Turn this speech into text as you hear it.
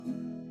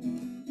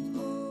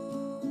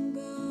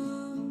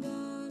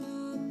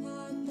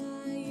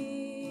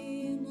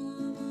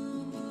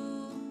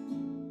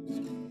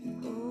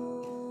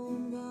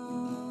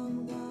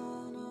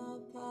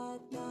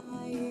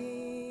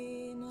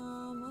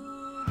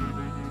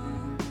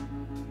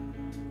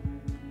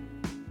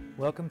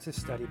Welcome to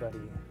Study Buddy,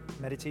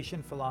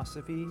 meditation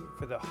philosophy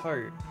for the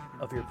heart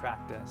of your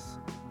practice.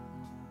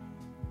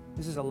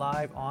 This is a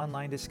live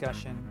online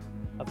discussion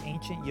of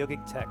ancient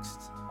yogic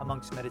texts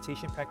amongst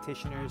meditation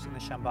practitioners in the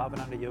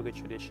Shambhavananda Yoga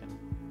tradition.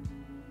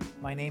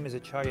 My name is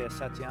Acharya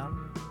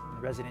Satyam, a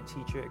resident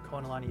teacher at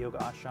Konalani Yoga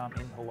Ashram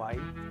in Hawaii,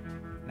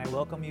 and I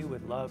welcome you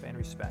with love and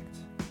respect.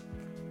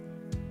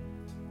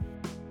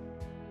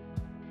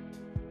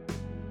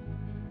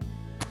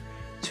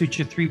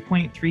 Sutra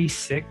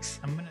 3.36.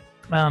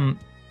 I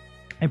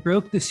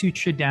broke the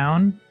sutra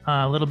down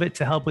a little bit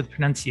to help with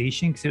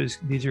pronunciation because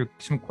these are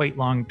some quite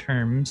long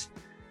terms.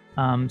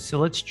 So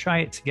let's try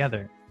it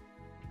together.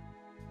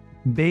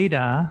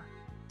 Beda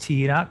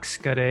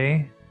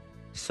tirakskare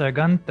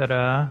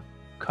sargantara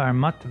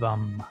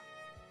karmatvam.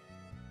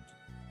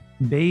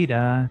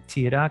 Beda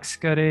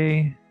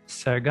tirakskare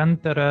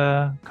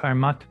sargantara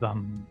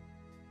karmatvam.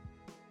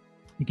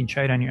 You can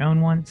try it on your own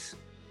once.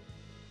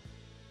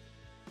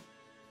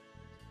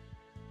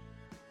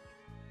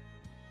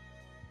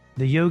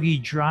 The yogi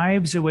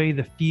drives away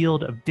the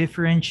field of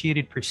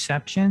differentiated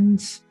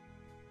perceptions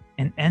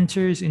and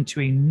enters into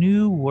a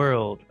new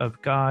world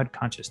of God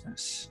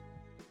consciousness.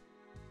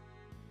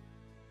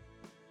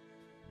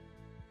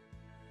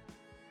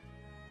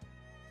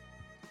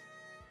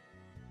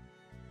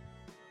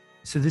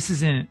 So this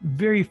is a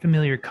very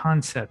familiar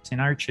concept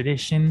in our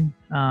tradition,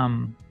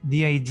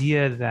 the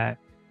idea that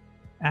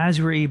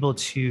as we're able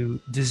to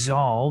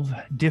dissolve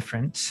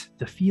difference,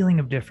 the feeling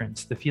of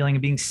difference, the feeling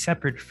of being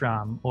separate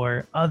from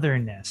or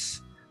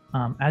otherness,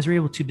 as we're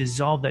able to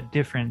dissolve that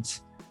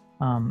difference,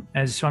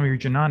 as Swami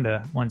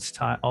Rajananda once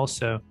taught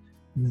also,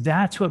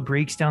 that's what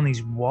breaks down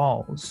these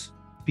walls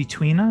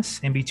between us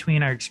and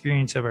between our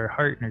experience of our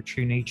heart and our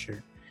true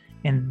nature.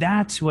 And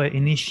that's what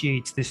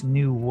initiates this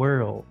new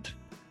world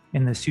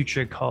in the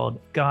sutra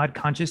called God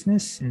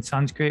consciousness. In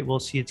Sanskrit,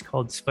 we'll see it's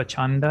called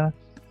Svachanda.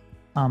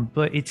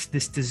 But it's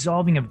this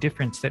dissolving of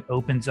difference that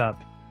opens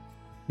up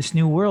this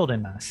new world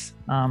in us.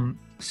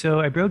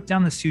 So I broke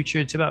down the sutra.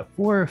 It's about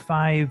 4 or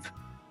 5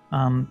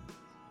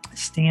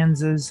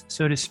 stanzas,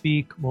 so to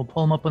speak. We'll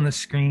pull them up on the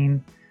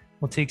screen.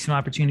 We'll take some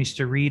opportunities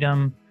to read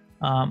them.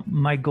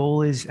 My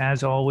goal is,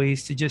 as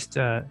always, to just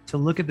to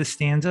look at the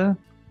stanza,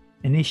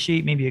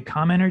 initiate maybe a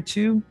comment or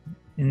two,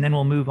 and then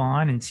we'll move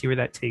on and see where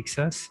that takes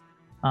us.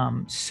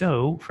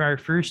 So for our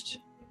first...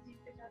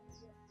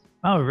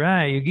 All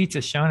right,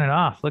 Yogita showing it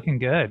off, looking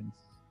good.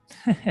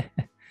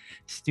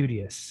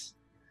 Studious.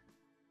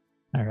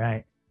 All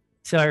right.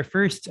 So our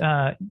first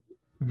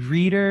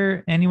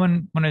reader,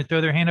 anyone want to throw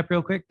their hand up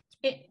real quick?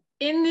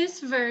 In this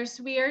verse,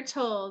 we are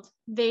told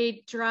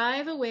they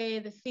drive away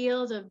the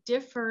field of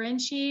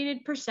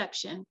differentiated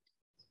perception.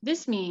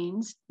 This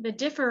means the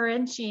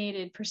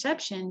differentiated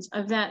perceptions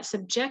of that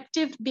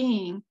subjective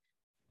being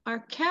are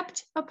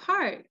kept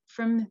apart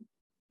from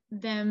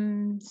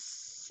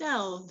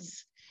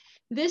themselves.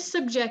 This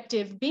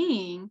subjective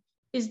being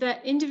is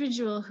that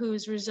individual who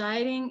is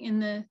residing in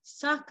the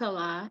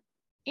Sakala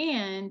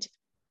and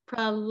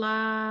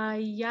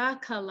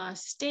Pralayakala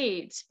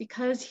states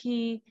because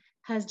he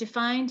has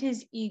defined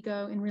his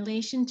ego in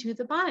relation to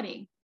the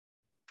body.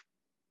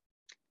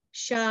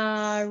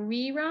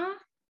 Sharira,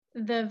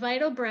 the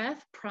vital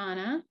breath,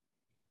 prana,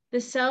 the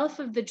self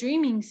of the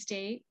dreaming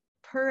state,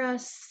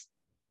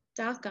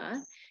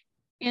 purastaka,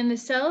 and the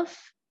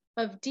self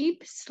of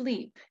deep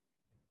sleep,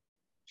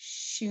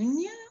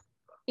 Shunya,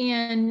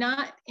 and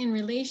not in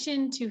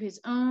relation to his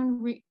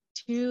own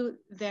to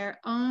their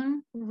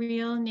own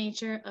real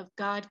nature of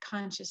God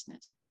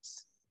consciousness.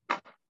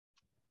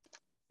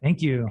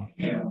 Thank you.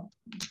 A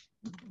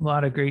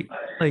lot of great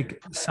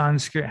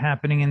Sanskrit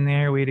happening in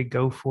there. Way to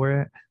go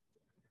for it.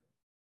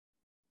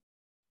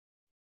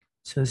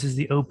 So this is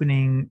the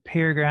opening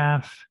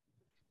paragraph.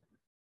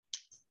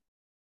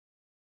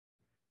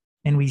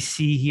 And we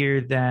see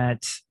here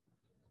that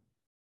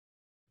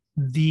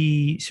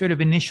the sort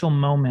of initial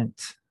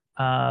moment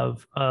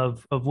of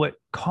what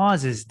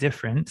causes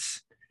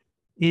difference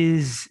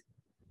is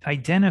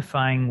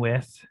identifying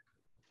with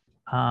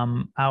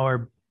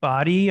our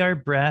body, our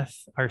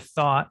breath, our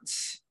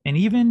thoughts, and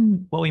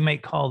even what we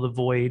might call the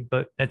void,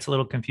 but that's a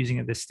little confusing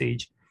at this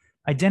stage.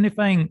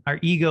 Identifying our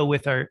ego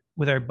with our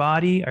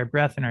body, our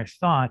breath, and our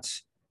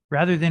thoughts,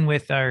 rather than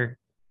with our,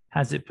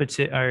 as it puts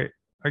it, our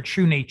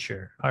true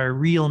nature, our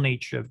real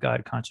nature of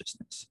God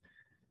consciousness.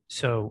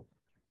 So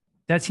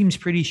that seems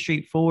pretty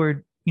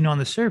straightforward, on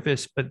the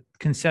surface, but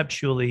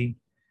conceptually,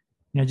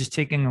 just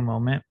taking a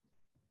moment.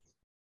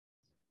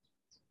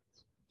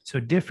 So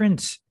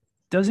difference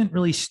doesn't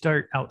really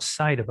start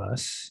outside of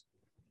us.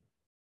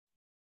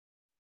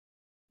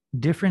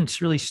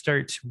 Difference really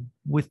starts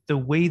with the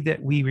way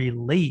that we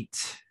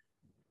relate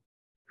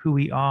who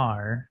we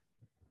are.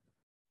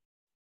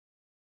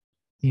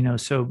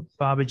 So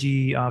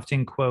Babaji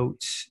often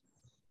quotes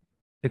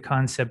the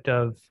concept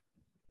of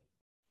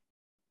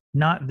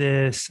not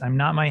this, I'm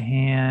not my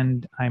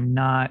hand, I'm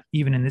not,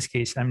 even in this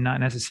case, I'm not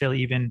necessarily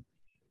even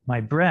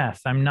my breath,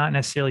 I'm not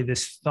necessarily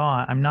this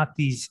thought, I'm not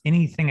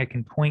anything I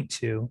can point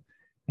to.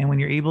 And when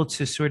you're able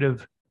to sort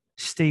of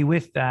stay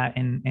with that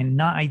and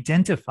not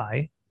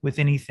identify with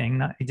anything,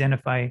 not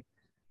identify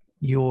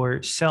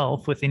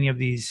yourself with any of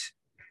these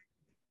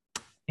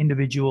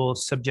individual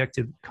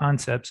subjective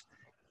concepts,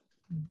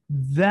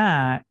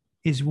 that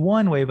is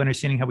one way of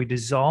understanding how we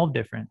dissolve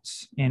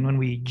difference. And when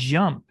we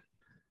jump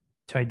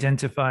to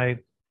identify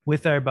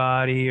with our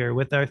body or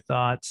with our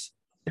thoughts,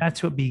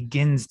 that's what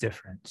begins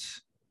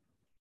difference.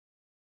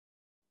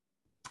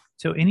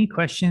 So any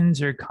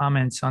questions or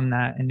comments on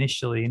that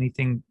initially?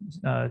 Anything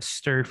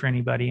stir for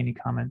anybody? Any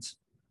comments?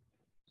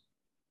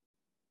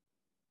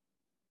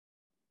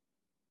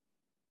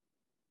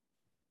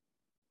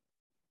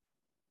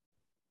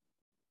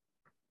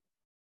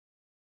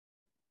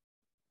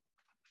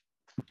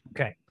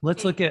 Okay,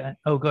 let's look at,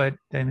 oh, go ahead.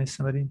 Did I miss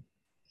somebody?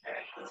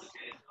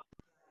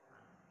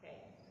 Okay.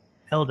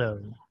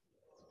 Eldo.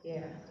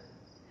 Yeah.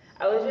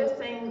 I was just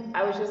saying,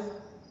 I was just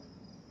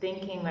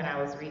thinking when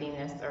I was reading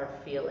this, or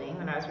feeling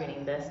when I was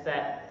reading this,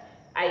 that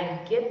I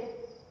get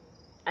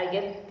I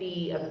get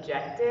the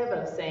objective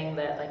of saying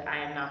that, like, I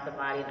am not the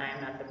body and I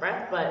am not the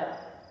breath,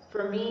 but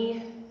for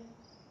me,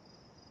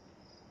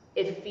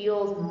 it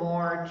feels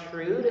more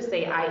true to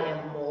say I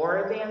am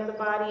more than the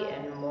body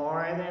and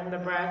more than the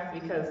breath,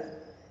 because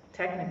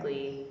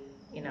technically,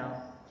 you know,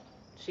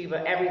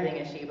 Shiva, everything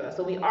is Shiva.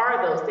 So we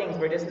are those things.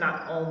 We're just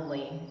not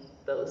only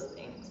those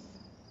things.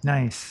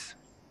 Nice.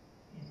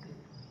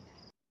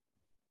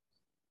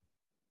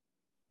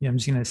 Yeah, I'm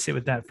just going to sit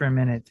with that for a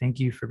minute. Thank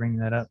you for bringing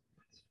that up.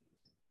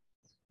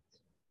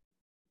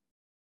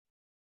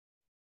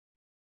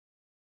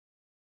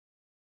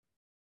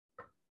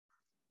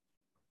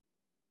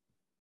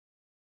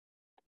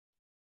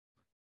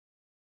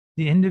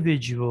 The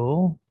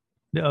individual,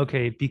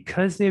 okay,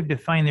 because they've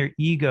defined their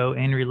ego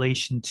in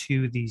relation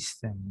to these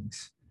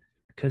things,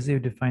 because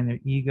they've defined their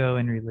ego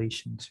in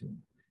relation to,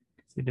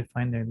 because they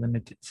define their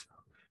limited self.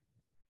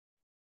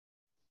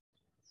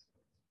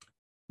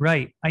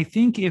 Right. I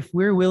think if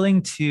we're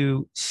willing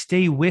to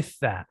stay with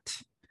that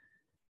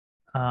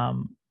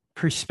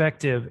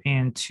perspective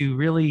and to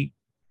really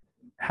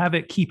have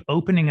it keep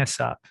opening us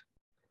up.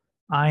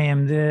 I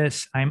am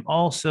this. I'm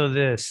also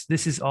this.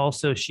 This is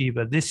also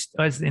Shiva. This,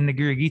 as in the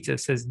Guru Gita,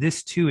 says,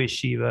 this too is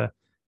Shiva.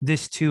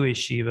 This too is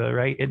Shiva.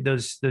 Right?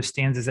 Those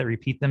stanzas that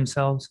repeat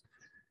themselves.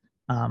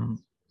 I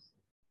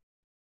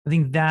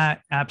think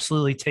that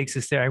absolutely takes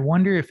us there. I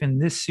wonder if in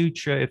this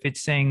sutra, if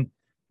it's saying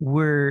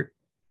we're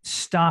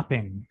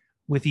stopping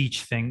with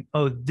each thing.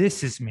 Oh,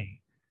 this is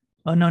me.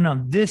 Oh,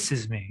 no, this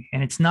is me.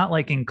 And it's not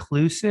like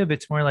inclusive.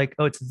 It's more like,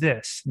 oh, it's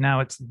this. Now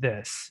it's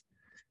this.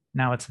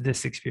 Now it's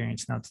this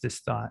experience. Now it's this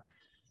thought.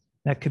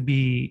 That could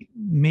be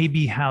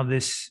maybe how the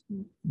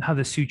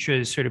sutra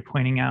is sort of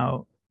pointing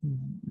out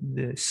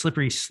the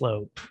slippery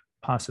slope,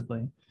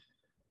 possibly.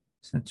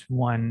 So that's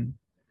one.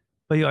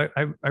 But yeah,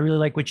 I really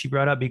like what you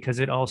brought up, because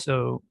it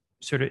also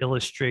sort of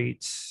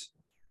illustrates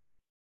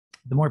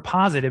the more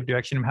positive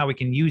direction of how we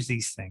can use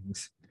these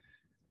things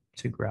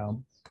to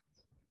grow.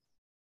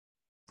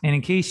 And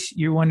in case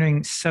you're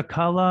wondering,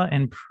 Sakala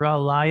and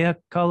Pralaya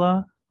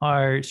Kala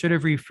are sort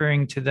of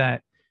referring to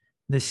that,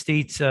 the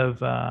states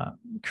of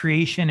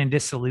creation and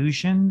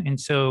dissolution. And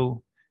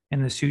so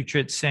in the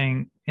sutra, it's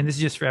saying, and this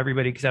is just for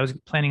everybody, because I was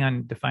planning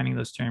on defining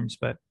those terms,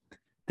 but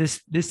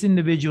this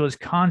individual is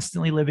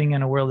constantly living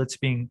in a world that's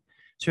being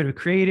sort of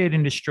created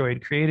and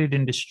destroyed, created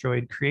and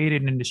destroyed,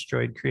 created and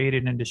destroyed,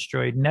 created and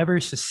destroyed, never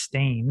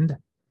sustained.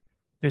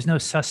 There's no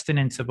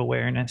sustenance of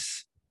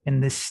awareness in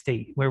this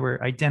state where we're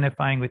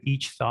identifying with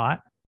each thought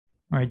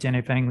or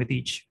identifying with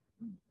each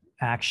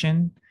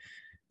action.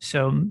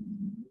 So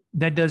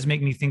that does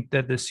make me think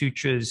that the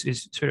sutras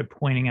is sort of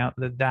pointing out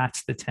that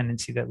that's the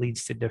tendency that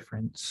leads to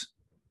difference.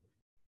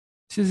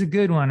 This is a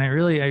good one.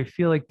 I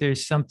feel like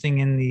there's something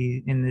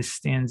in this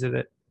stanza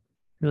that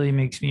really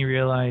makes me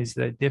realize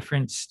that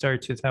difference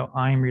starts with how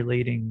I'm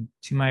relating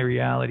to my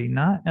reality,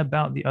 not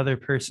about the other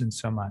person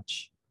so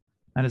much,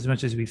 not as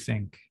much as we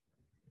think.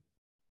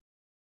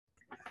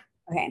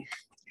 Okay.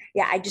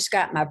 Yeah, I just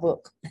got my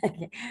book.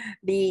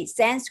 The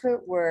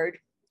Sanskrit word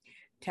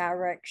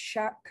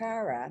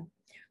tarakshakara,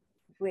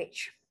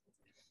 which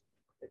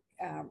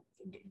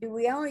do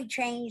we only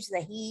change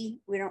the he?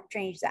 We don't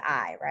change the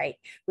I, right?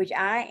 Which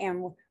I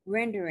am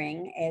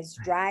rendering as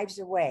drives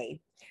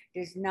away,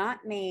 does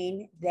not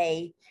mean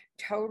they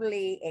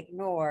totally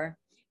ignore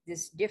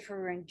this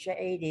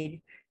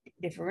differentiated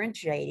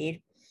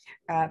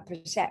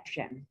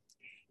perception.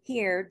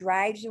 Here,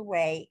 drives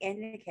away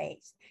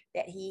indicates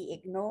that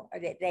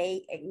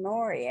they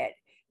ignore it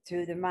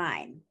through the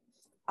mind,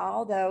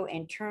 although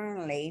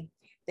internally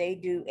they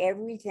do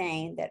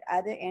everything that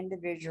other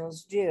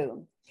individuals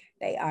do.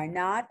 They are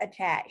not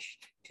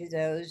attached to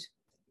those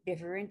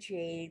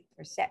differentiated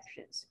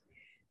perceptions.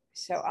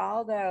 So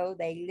although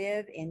they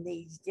live in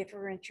these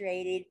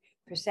differentiated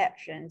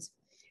perceptions,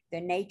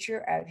 the nature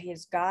of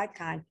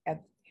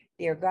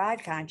their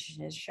God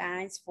consciousness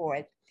shines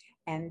forth,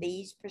 and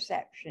these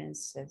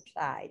perceptions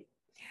subside.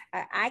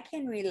 I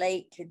can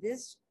relate to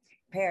this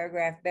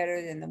paragraph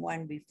better than the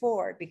one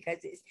before, because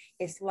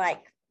it's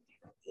like,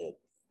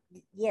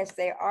 yes,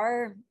 there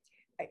are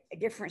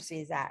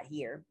differences out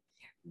here,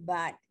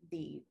 but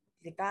the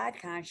God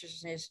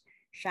consciousness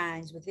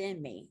shines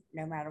within me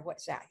no matter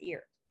what's out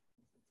here.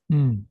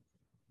 Mm.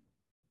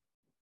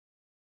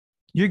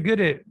 You're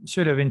good at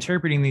sort of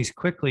interpreting these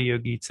quickly,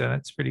 Yogita.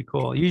 That's pretty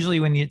cool.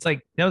 Usually when it's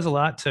like, that was a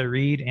lot to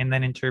read and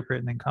then interpret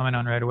and then comment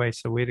on right away.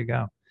 So way to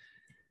go.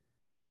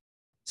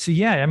 So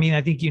yeah, I mean,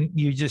 I think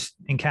you just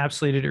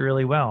encapsulated it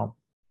really well.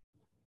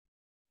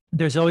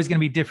 There's always going to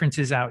be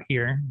differences out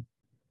here,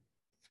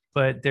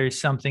 but there's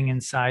something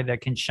inside that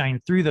can shine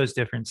through those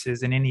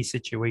differences in any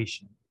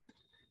situation.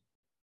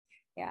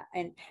 Yeah,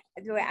 and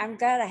I'm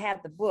glad I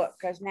have the book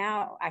because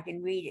now I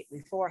can read it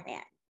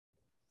beforehand.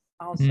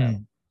 Also,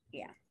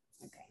 yeah.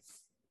 Okay.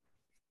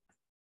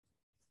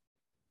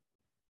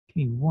 Give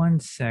me one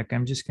sec.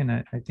 I'm just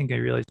gonna, I think I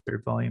realized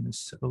their volume is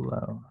so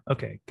low.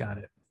 Okay, got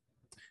it.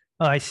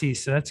 Oh, I see.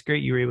 So that's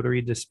great. You were able to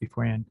read this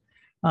beforehand.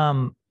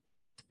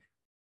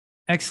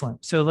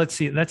 Excellent. So let's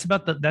see. That's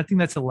about I think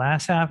that's the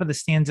last half of the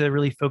stanza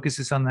really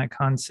focuses on that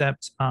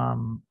concept.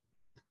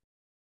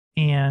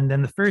 And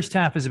then the first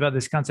half is about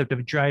this concept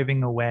of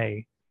driving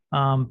away.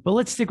 But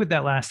let's stick with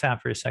that last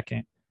half for a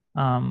second.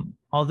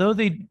 Although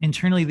they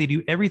internally, they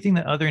do everything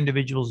that other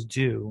individuals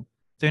do,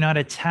 they're not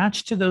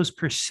attached to those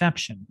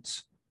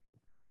perceptions.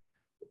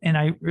 And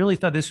I really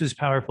thought this was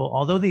powerful.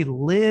 Although they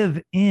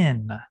live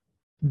in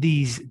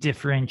these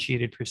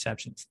differentiated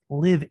perceptions,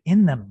 live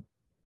in them,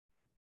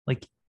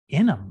 like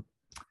in them.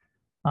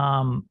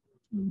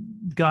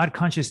 God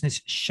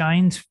consciousness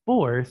shines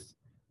forth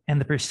and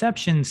the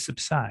perceptions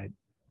subside.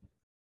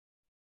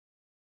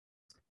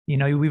 You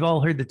know, we've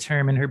all heard the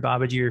term, and heard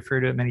Babaji refer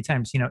to it many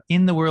times, you know,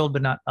 in the world,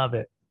 but not of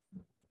it,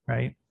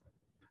 right?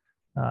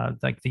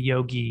 Like the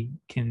yogi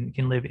can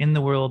live in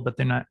the world, but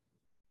they're not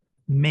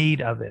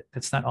made of it.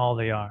 That's not all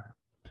they are.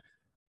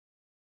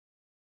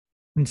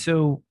 And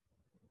so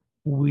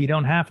we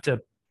don't have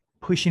to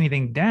push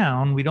anything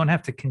down. We don't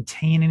have to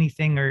contain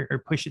anything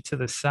or push it to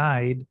the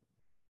side.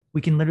 We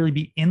can literally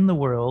be in the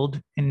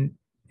world and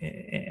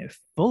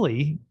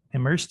fully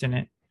immersed in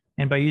it.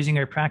 And by using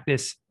our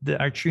practice,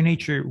 our true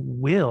nature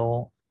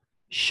will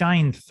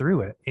shine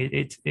through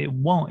it. It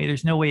won't,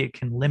 there's no way it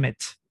can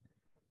limit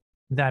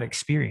that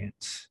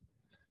experience.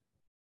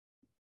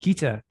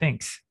 Gita,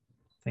 thanks.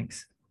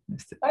 Thanks.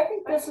 I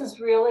think this is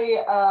really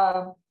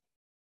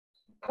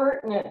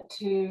pertinent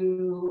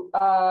to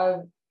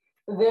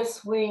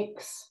this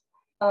week's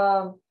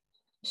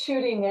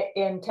shooting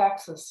in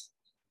Texas.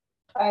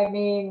 I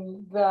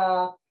mean,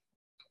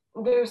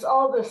 there's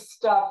all this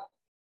stuff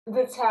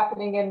that's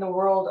happening in the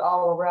world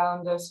all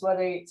around us,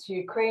 whether it's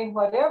Ukraine,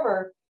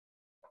 whatever.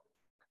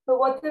 But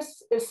what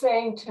this is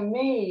saying to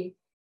me,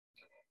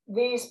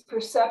 these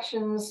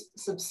perceptions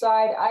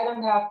subside. I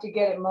don't have to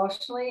get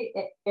emotionally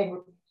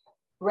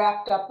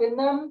wrapped up in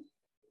them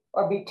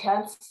or be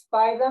tensed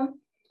by them,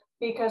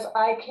 because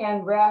I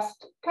can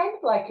rest, kind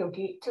of like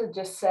Yogita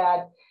just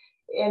said,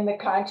 in the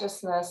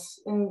consciousness,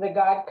 in the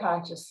God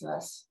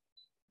consciousness.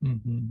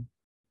 Mm-hmm.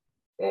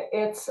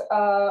 It's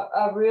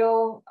a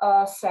real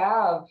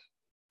salve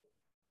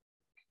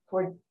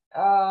for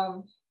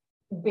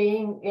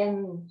being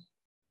in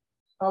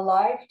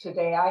alive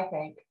today, I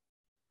think.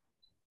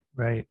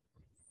 Right.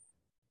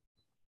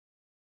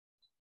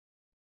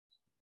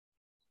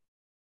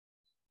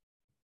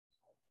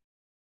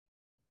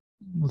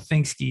 Well,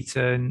 thanks,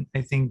 Gita. And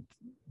I think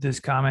those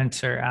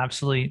comments are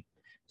absolutely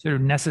sort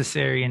of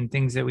necessary and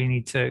things that we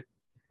need to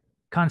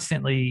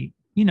constantly,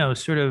 you know,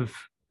 sort of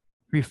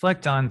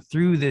reflect on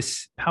through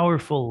this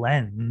powerful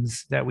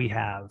lens that we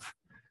have,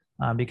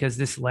 because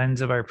this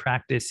lens of our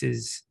practice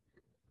is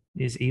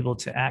able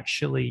to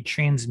actually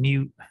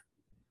transmute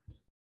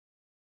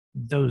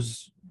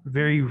those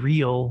very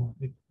real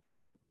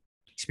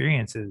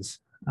experiences.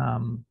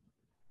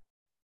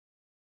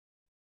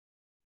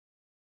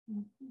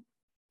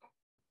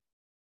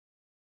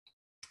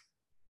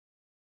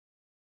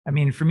 I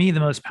mean, for me, the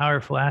most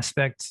powerful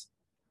aspect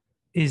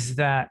is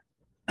that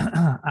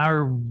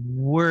our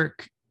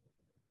work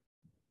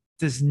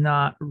does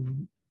not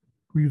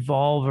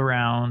revolve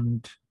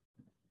around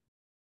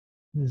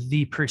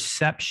the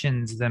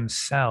perceptions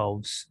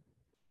themselves.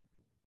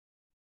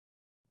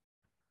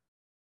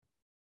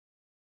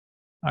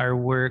 Our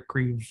work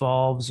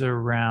revolves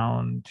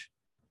around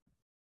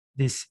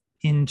this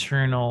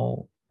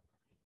internal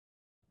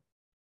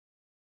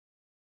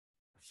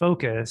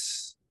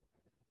focus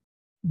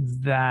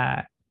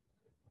that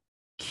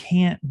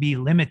can't be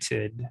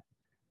limited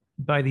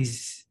by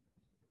these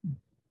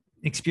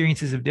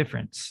experiences of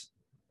difference.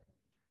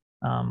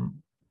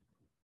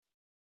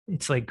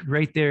 It's like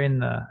right there in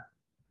the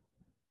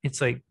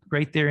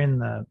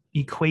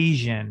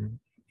equation.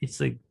 It's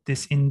like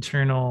this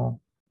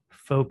internal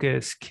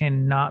focus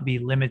cannot be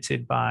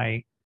limited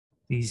by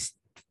these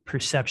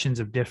perceptions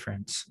of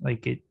difference.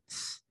 Like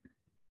it's,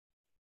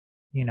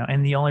 you know,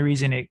 and the only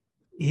reason it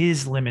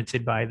is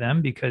limited by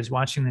them, because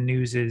watching the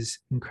news is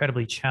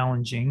incredibly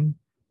challenging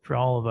for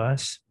all of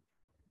us,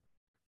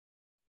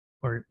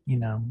 or, you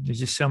know, there's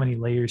just so many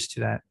layers to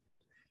that.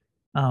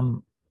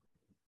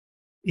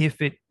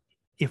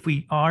 If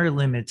we are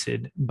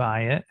limited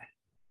by it,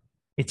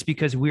 it's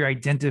because we're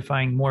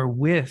identifying more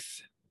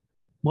with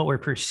what we're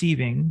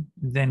perceiving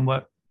than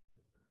what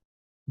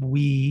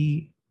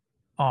we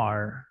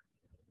are,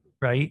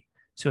 right?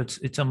 So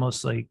it's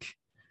almost like,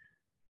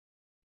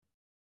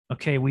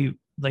 okay, we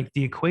like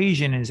the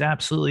equation is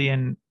absolutely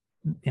in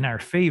our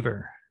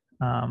favor,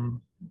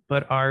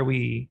 but are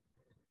we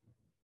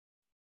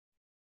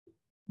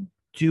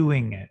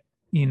doing it?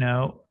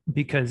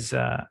 Because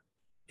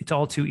it's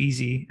all too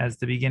easy, as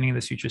the beginning of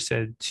the sutra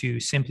said,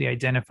 to simply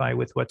identify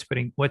with what's put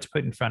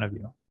in front of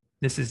you.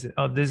 This is,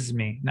 oh, this is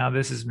me. Now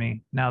this is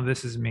me. Now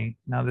this is me.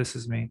 Now this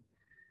is me.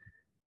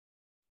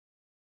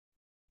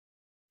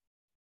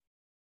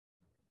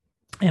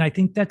 And I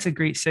think that's a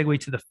great segue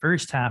to the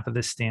first half of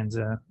this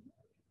stanza,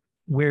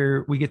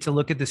 where we get to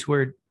look at this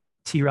word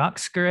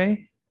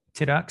tiraksare,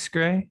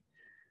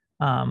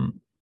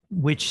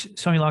 which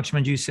Swami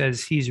Lakshmanju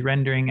says he's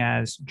rendering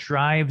as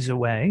drives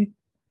away.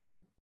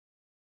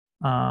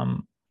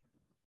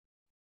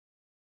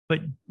 But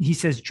he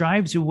says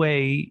drives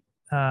away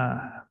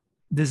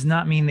does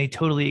not mean they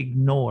totally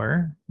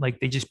ignore, like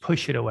they just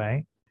push it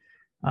away,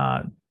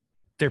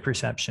 their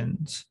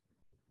perceptions.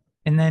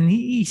 And then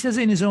he says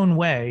it in his own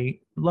way.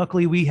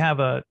 Luckily, we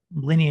have a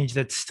lineage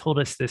that's told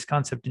us this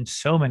concept in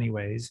so many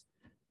ways.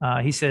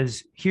 He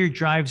says, here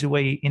drives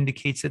away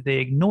indicates that they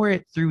ignore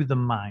it through the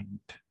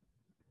mind.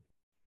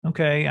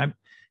 Okay,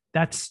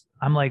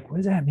 I'm like, what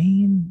does that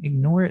mean?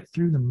 Ignore it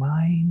through the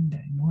mind.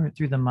 Ignore it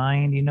through the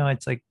mind.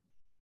 It's like,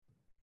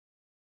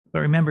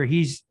 but remember,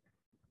 he's,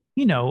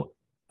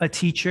 a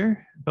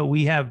teacher, but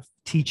we have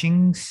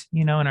teachings,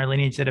 in our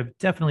lineage that have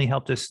definitely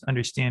helped us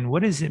understand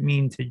what does it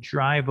mean to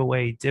drive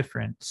away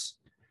difference.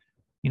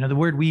 The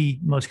word we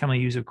most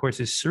commonly use, of course,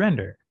 is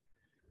surrender.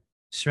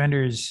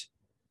 Surrender is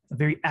a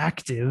very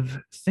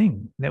active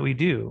thing that we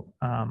do.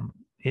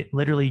 It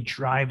literally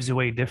drives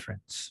away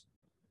difference.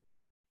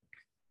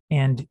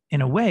 And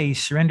in a way,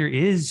 surrender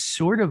is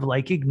sort of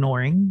like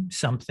ignoring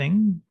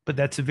something, but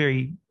that's a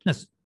very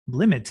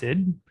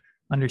limited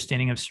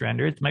understanding of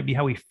surrender. It might be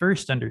how we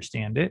first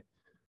understand it,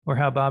 or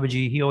how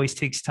Babaji, he always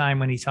takes time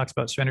when he talks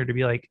about surrender to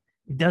be like,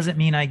 it doesn't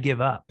mean I give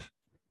up,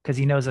 because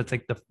he knows that's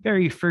like the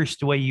very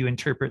first way you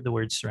interpret the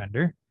word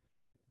surrender.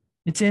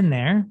 It's in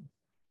there,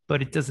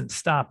 but it doesn't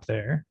stop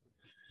there.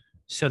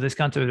 So this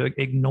concept of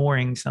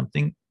ignoring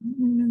something,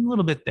 a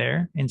little bit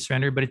there in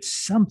surrender, but it's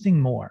something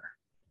more.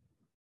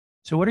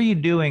 So what are you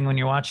doing when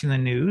you're watching the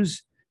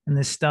news and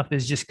this stuff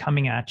is just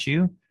coming at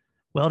you?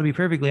 Well, to be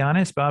perfectly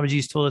honest,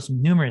 Babaji's told us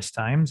numerous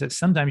times that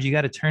sometimes you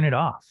got to turn it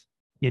off.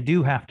 You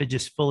do have to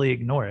just fully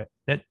ignore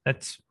it.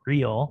 That's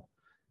real.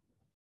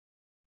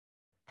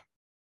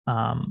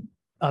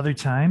 Other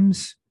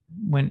times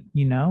when,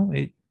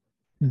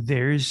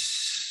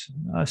 there's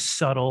a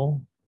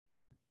subtle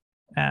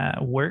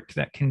work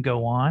that can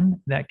go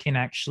on that can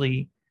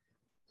actually,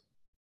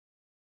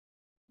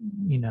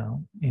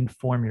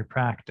 inform your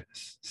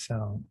practice.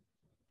 So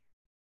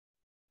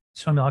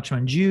Swami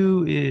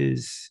Lakshmanju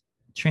is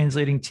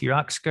translating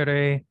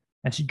tiraksare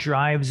as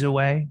drives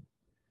away.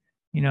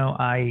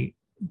 I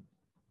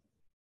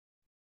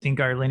think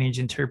our lineage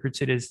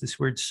interprets it as this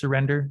word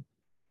surrender,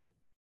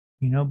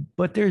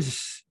 but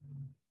there's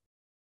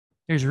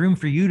room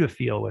for you to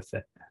feel with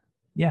it.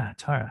 Yeah,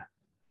 Tara.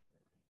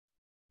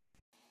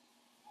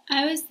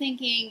 I was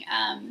thinking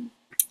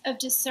of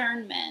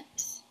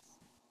discernment,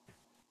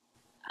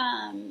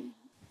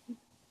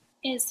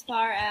 as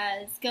far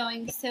as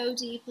going so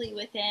deeply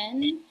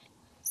within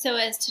so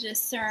as to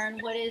discern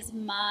what is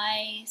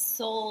my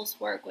soul's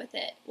work with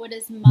it, what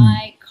is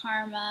my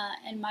karma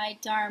and my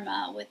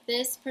dharma with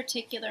this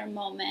particular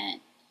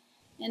moment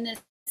in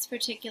this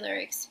particular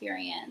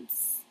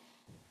experience,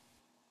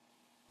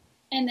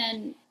 and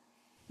then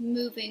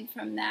moving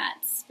from that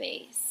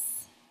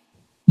space.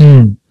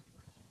 And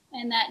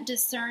that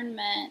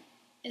discernment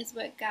is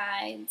what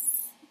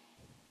guides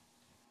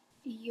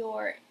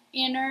your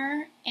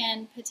inner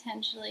and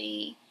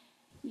potentially,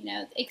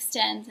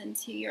 extends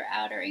into your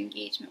outer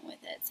engagement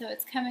with it. So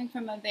it's coming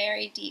from a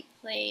very deep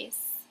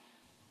place,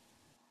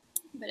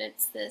 but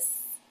it's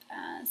this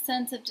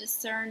sense of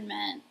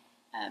discernment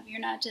of you're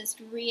not just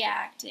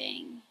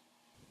reacting,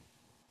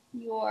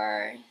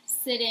 you're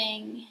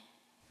sitting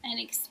and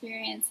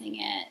experiencing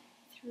it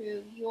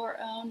through your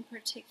own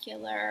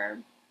particular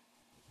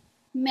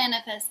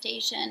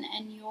manifestation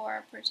and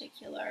your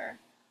particular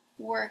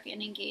work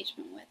and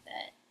engagement with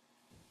it,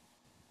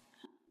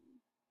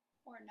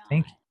 or not.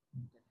 Thank you.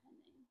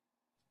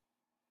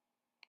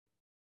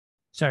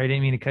 Sorry, I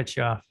didn't mean to cut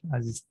you off.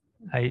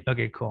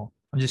 Okay, cool.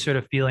 I'm just sort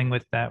of feeling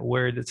with that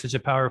word. That's such a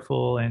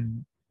powerful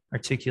and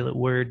articulate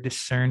word,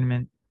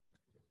 discernment.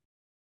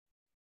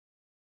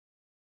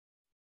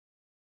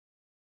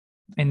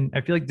 And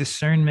I feel like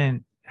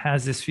discernment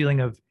has this feeling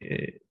of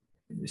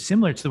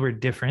similar to the word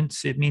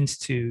difference. It means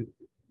there's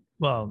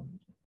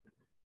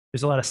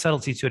a lot of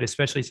subtlety to it,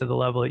 especially to the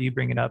level that you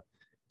bring it up.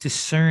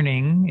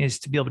 Discerning is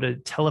to be able to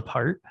tell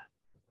apart,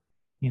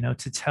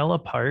 to tell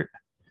apart.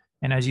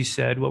 And as you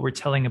said, what we're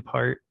telling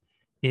apart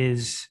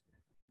is,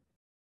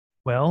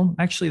 well,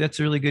 actually, that's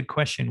a really good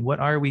question. What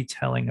are we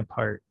telling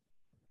apart?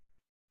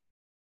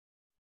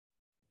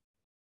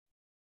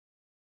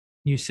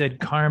 You said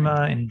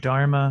karma and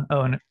dharma.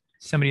 Oh, and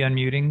somebody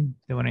unmuting.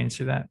 They want to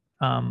answer that.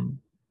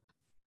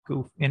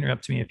 Go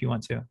interrupt me if you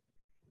want to.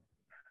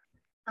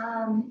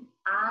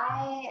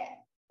 I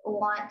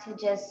want to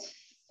just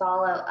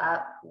follow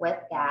up with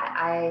that.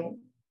 I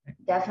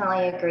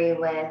definitely agree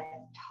with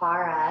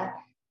Tara.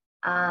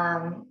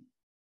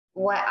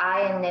 What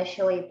I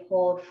initially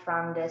pulled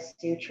from this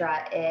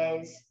sutra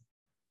is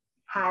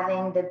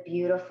having the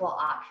beautiful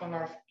option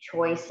of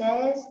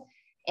choices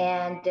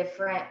and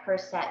different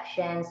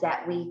perceptions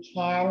that we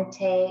can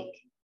take,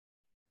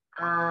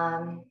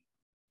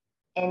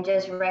 and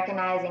just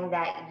recognizing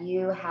that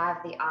you have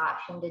the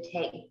option to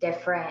take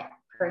different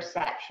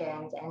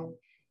perceptions. And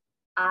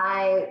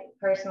I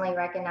personally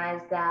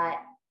recognize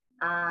that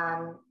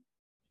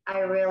I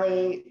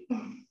really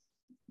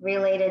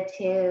related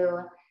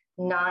to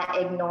not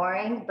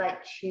ignoring,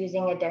 but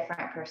choosing a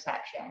different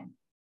perception.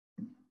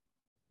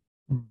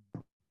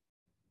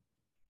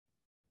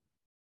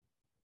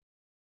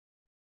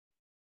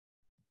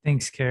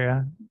 Thanks,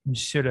 Kara. I'm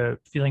just sort of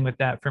feeling with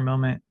that for a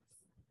moment.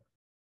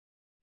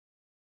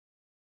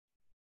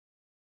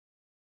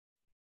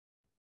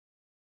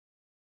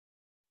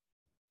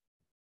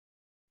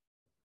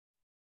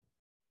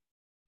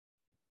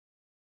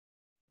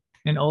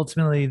 And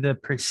ultimately, the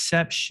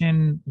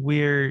perception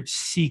we're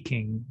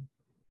seeking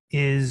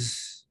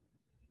is,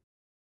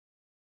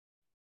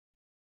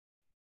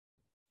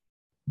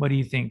 what do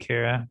you think,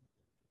 Kara?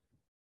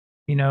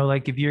 You know,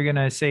 like if you're going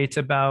to say it's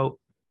about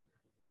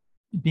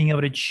being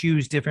able to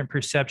choose different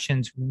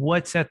perceptions,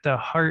 what's at the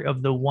heart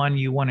of the one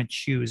you want to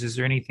choose? Is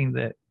there anything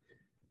that?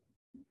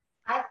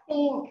 I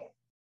think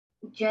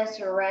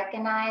just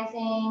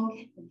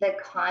recognizing the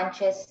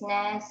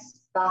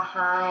consciousness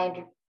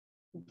behind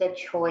the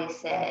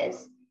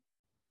choices.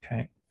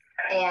 Okay.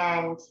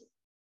 And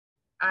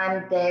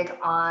I'm big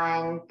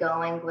on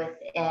going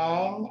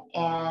within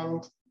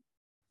and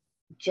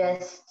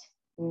just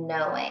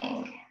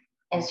knowing.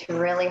 It's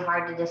really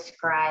hard to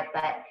describe,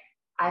 but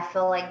I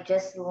feel like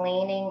just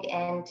leaning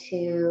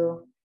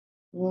into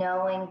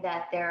knowing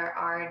that there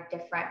are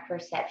different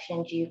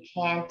perceptions you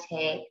can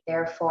take,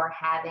 therefore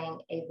having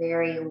a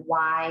very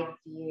wide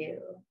view,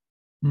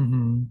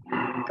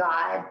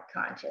 God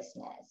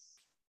consciousness.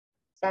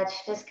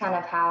 That's just kind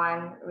of how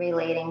I'm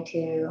relating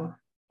to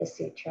the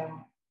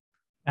sutra.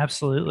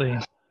 Absolutely.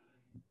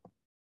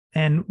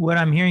 And what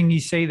I'm hearing you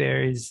say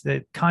there is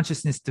that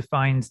consciousness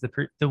defines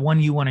the one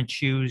you want to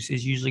choose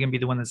is usually going to be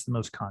the one that's the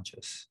most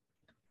conscious.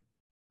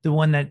 The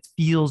one that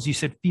feels, you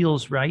said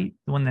feels right,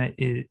 the one that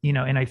is, you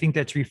know, and I think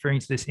that's referring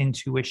to this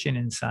intuition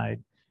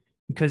inside.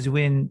 Because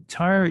when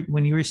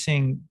you were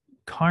saying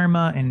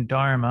karma and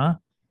dharma,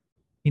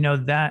 you know,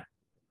 that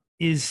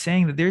is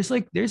saying that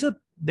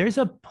there's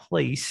a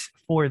place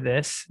for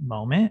this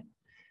moment.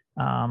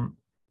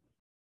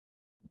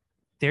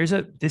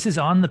 This is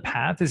on the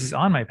path, this is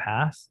on my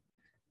path.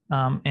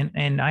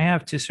 And I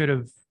have to sort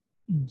of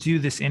do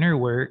this inner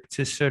work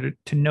to sort of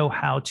to know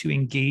how to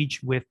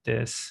engage with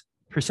this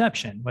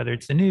perception, whether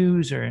it's the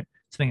news or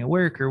something at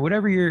work or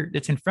whatever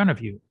that's in front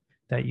of you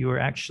that you are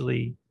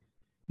actually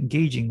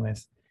engaging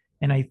with.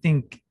 And I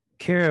think,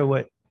 Kara,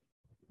 what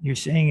you're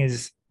saying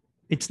is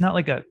it's not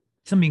like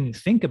something you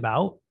think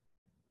about.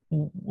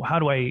 How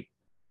do I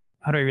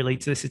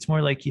relate to this? It's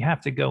more like you have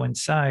to go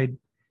inside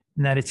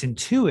and that it's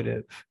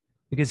intuitive,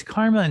 because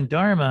karma and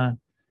dharma,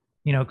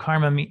 you know,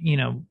 karma, you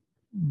know,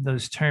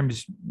 those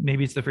terms,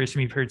 maybe it's the first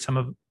time you've heard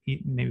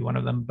maybe one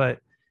of them, but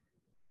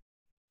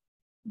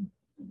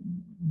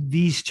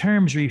these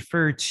terms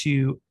refer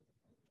to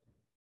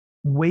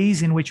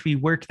ways in which we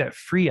work that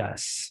free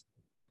us.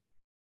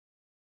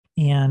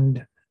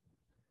 And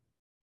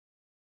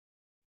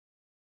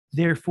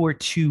therefore,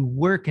 to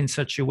work in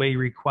such a way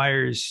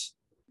requires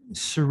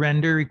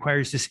surrender,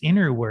 requires this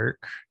inner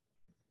work,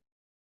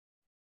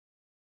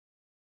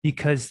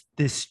 because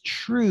this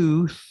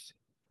truth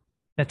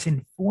that's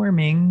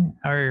informing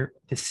our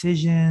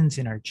decisions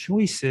and our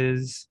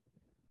choices,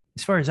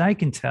 as far as I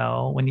can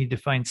tell, when you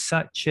define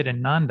Sat, Chit,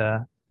 and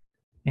Nanda,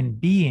 and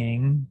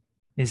being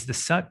is the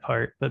Sat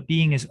part, but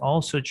being is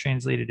also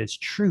translated as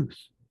truth.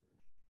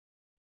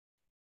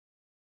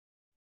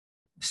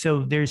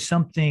 So there's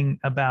something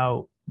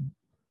about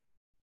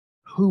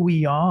who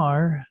we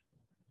are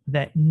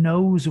that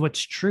knows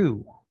what's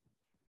true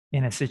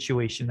in a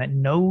situation, that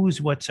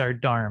knows what's our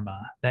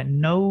dharma, that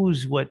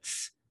knows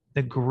what's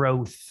the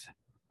growth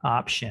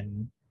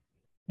option,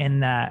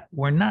 and that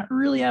we're not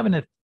really having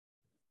to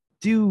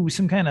do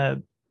some kind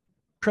of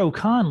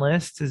pro-con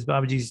list, as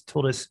Babaji's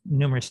told us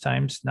numerous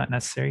times, not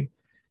necessary,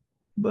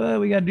 but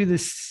we got to do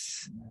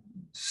this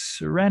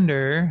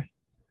surrender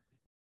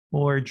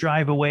or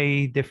drive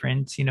away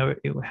difference, you know,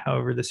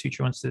 however the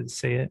sutra wants to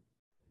say it.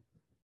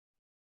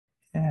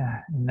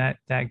 Yeah, and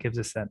that gives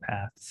us that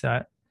path.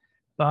 So,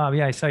 Bob,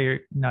 yeah, I saw you're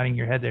nodding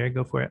your head there.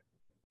 Go for it.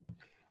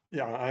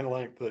 Yeah, I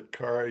like that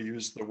Kara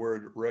used the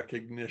word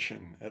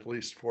recognition at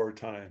least 4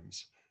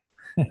 times.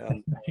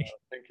 And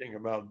thinking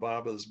about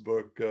Baba's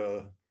book,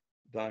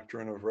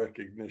 Doctrine of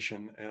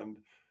Recognition, and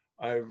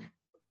I've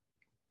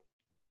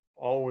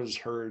always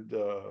heard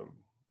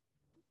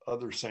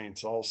other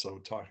saints also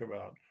talk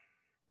about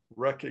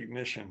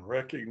recognition,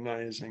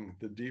 recognizing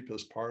the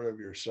deepest part of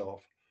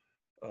yourself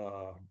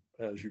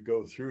as you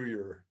go through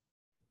your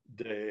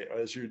day,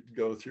 as you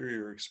go through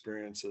your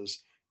experiences,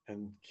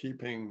 and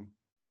keeping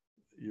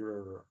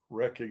your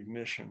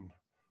recognition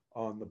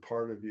on the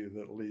part of you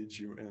that leads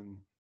you in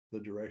the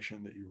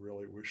direction that you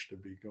really wish to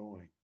be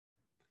going.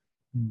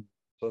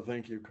 So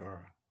thank you,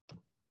 Cara.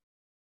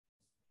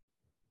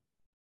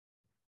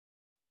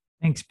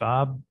 Thanks,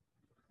 Bob.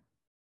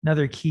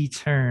 Another key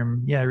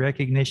term, yeah,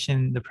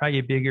 recognition. The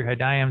Pratyabhijna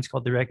Hridayam is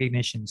called the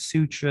Recognition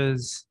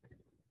Sutras.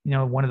 You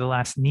know, one of the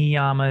last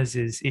niyamas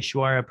is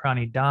Ishwara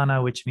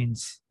Pranidhana, which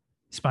means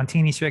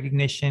spontaneous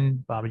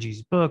recognition.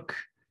 Babaji's book.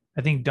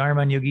 I think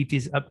Dharma and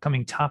Yogiti's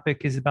upcoming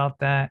topic is about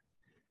that.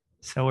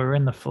 So we're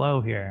in the flow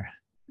here.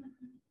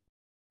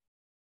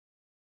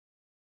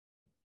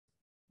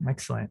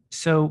 Excellent.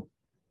 So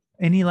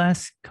any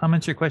last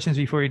comments or questions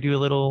before we do a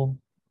little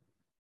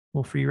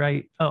free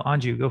write? Oh,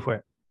 Anju, go for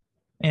it.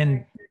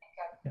 And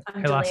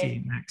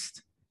Kailasi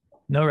next.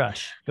 No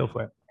rush. Go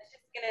for it. I was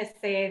just going to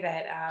say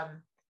that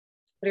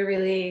what I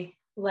really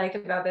like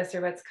about this,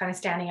 or what's kind of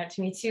standing out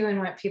to me too, and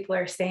what people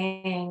are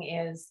saying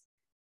is,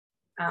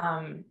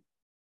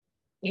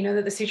 you know,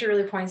 that the sutra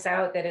really points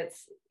out that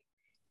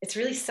it's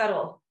really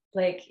subtle.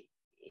 Like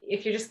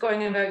if you're just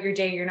going about your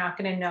day, you're not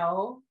going to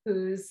know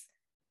who's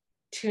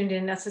tuned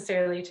in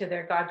necessarily to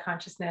their God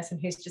consciousness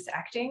and who's just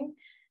acting,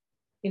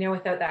 you know,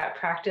 without that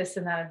practice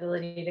and that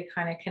ability to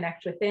kind of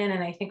connect within.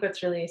 And I think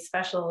what's really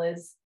special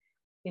is,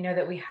 you know,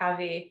 that we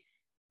have a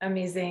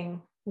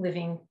amazing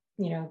living,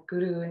 you know,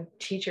 guru and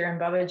teacher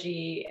and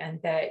Babaji, and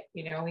that,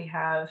 you know, we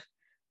have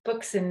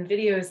books and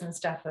videos and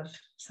stuff of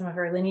some of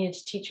our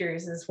lineage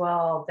teachers as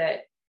well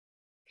that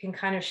can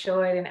kind of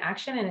show it in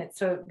action. And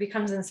so it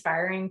becomes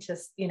inspiring to,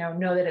 you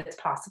know that it's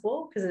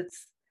possible, because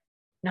it's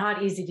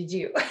not easy to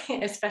do,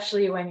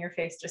 especially when you're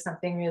faced with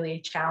something really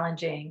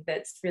challenging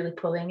that's really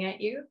pulling at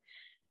you.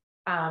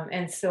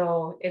 And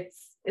so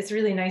it's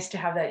really nice to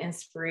have that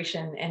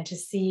inspiration and to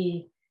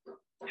see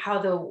how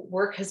the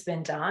work has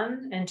been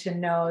done, and to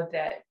know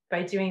that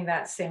by doing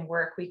that same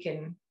work, we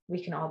can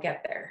all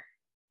get there.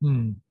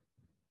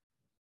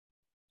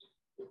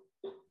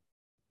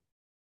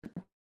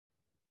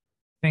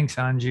 Thanks,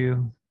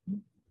 Anju.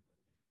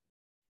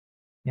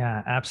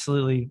 Yeah,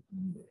 absolutely.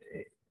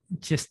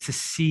 Just to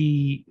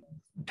see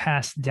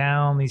passed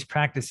down these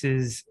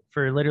practices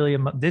for literally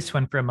this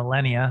one for a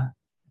millennia,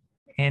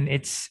 and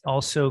it's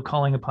also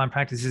calling upon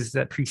practices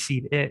that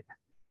precede it,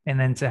 and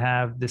then to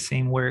have the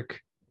same work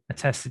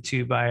attested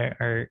to by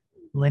our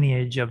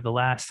lineage of the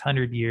last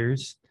 100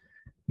 years,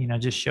 you know,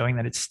 just showing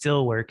that it's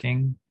still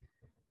working.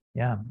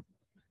 Yeah,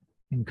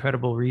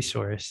 incredible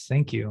resource.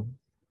 Thank you.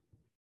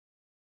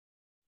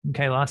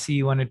 Okay, Lassie,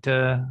 you wanted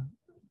to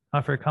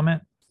offer a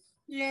comment?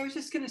 Yeah, I was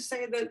just going to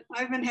say that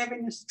I've been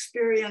having this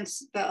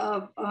experience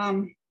of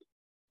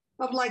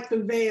like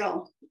the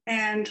veil,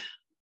 and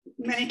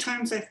many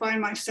times I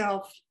find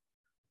myself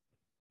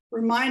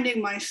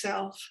reminding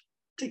myself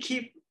to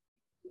keep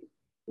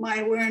my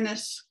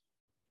awareness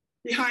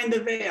behind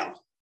the veil.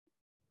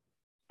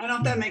 I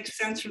don't know if that makes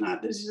sense or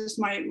not. This is just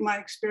my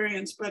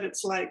experience, but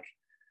it's like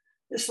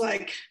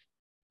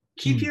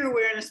keep your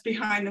awareness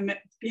behind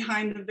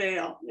the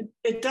veil.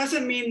 It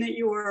doesn't mean that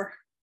you're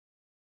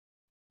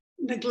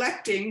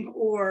neglecting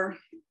or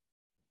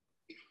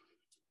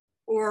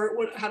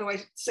what, how do I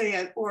say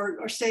it,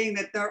 or saying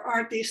that there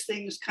aren't these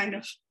things kind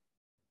of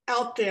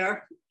out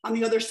there on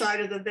the other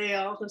side of the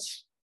veil,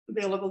 this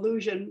veil of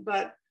illusion.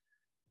 But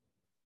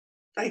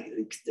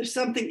there's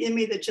something in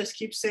me that just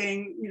keeps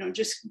saying, you know,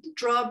 just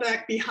draw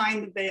back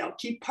behind the veil,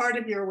 keep part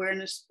of your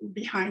awareness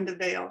behind the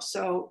veil.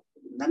 So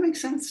that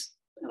makes sense.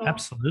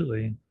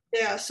 Absolutely.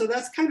 Yeah, so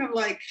that's kind of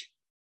like,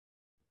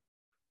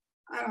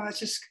 I don't know,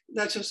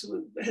 that's just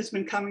what has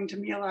been coming to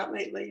me a lot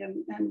lately.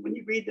 And when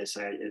you read this,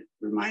 it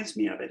reminds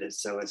me of it.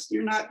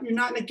 You're not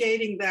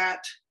negating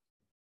that,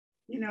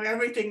 you know,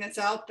 everything that's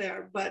out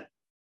there, but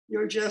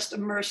you're just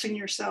immersing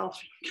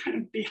yourself kind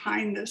of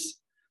behind this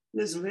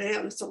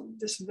veil,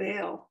 this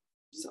veil.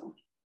 So.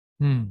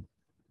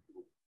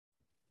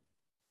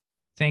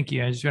 Thank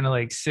you. I just want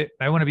to sit.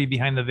 I want to be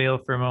behind the veil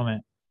for a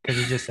moment,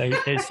 because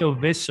it's so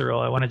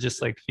visceral. I want to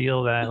just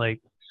feel that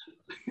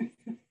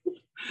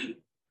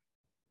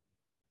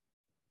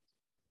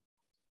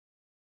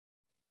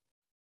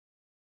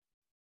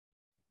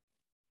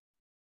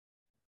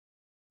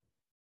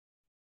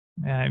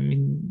I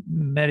mean,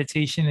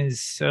 meditation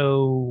is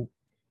so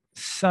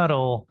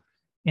subtle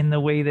in the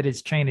way that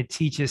it's trying to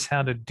teach us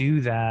how to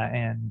do that.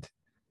 And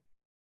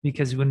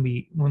because when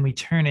we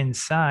turn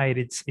inside,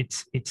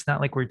 it's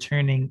not like we're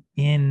turning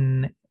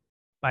in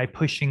by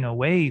pushing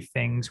away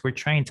things. We're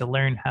trying to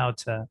learn how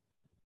to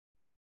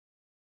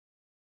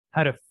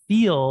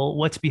feel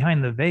what's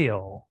behind the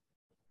veil.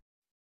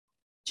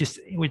 Just,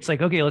 it's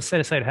like, okay, let's set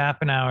aside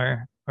half an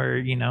hour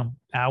or,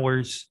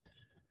 hours,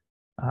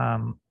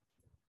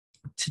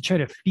 to try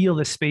to feel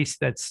the space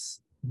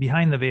that's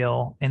behind the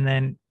veil. And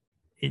then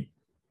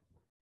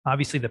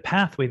obviously the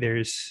pathway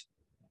there's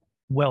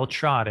well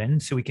trodden,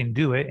 so we can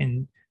do it.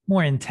 And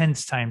more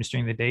intense times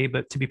during the day.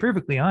 But to be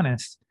perfectly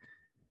honest,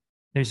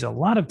 there's a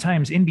lot of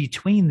times in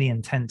between the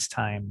intense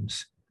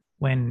times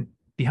when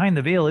behind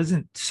the veil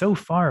isn't so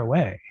far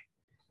away.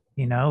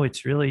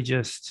 It's really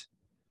just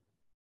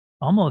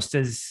almost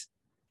as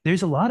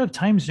there's a lot of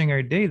times during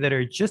our day that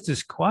are just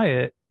as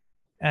quiet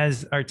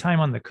as our time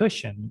on the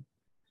cushion,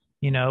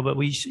 but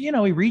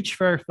we reach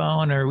for our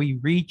phone, or we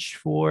reach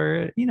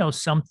for,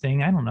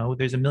 something, I don't know,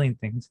 there's a million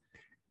things.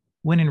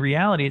 When in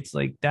reality, it's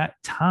like that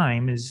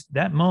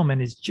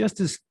moment is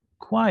just as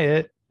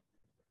quiet.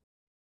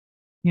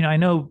 I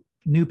know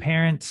new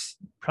parents,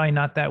 probably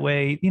not that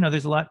way.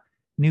 There's a lot,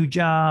 new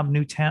job,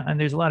 new town, and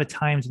there's a lot of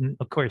times, and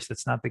of course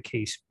that's not the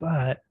case,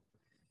 but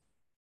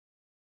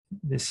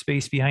this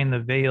space behind the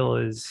veil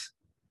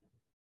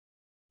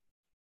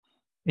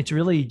it's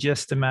really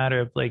just a matter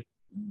of like,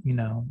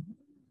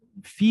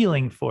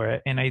 feeling for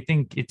it. And I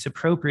think it's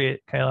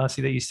appropriate,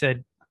 Kailasi, that you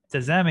said,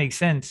 does that make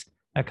sense,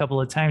 a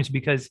couple of times,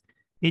 because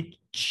it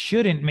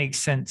shouldn't make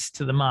sense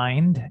to the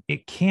mind.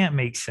 It can't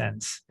make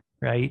sense,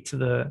 right, to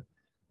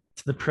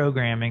the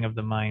programming of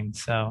the mind.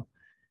 So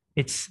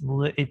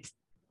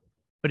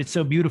but it's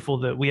so beautiful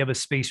that we have a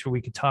space where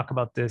we could talk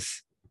about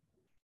this,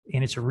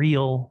 and it's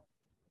real,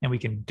 and we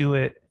can do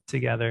it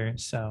together.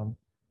 So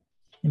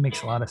it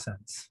makes a lot of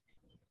sense.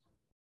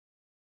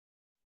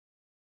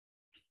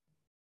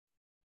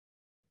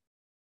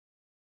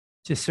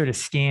 Just sort of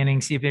scanning,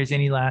 see if there's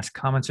any last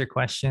comments or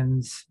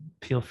questions.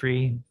 Feel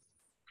free,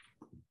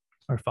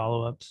 or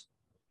follow-ups.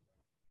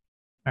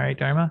 All right,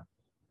 Dharma.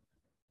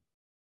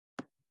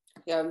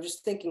 Yeah, I'm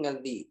just thinking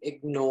of the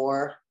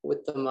ignore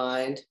with the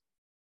mind.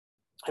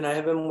 And I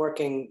have been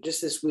working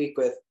just this week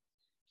with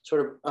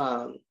sort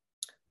of,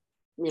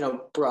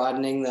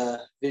 broadening the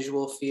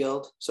visual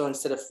field. So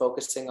instead of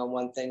focusing on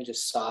one thing,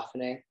 just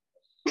softening.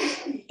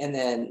 And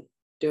then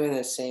doing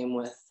the same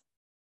with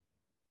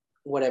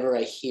whatever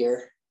I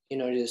hear,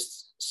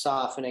 just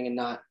softening and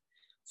not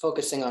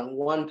focusing on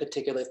one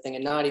particular thing,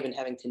 and not even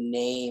having to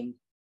name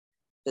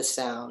the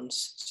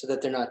sounds so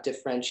that they're not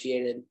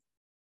differentiated.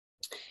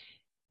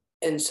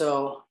 And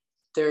so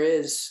there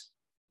is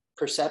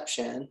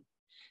perception.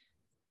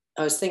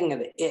 I was thinking of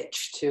the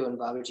itch too, and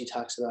Babaji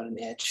talks about an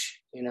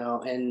itch,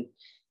 and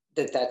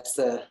that's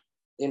the,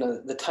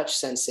 the touch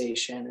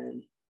sensation.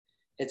 And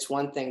it's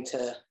one thing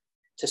to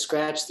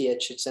scratch the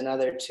itch. It's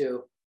another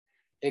to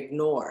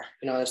ignore.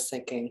 I was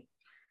thinking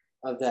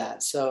of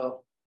that.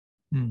 So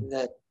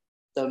that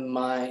the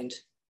mind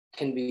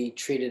can be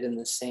treated in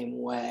the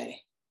same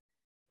way,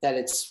 that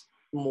it's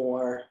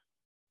more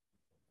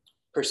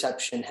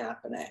perception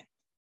happening,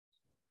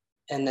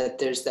 and that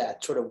there's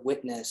that sort of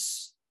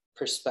witness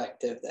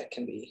perspective that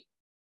can be,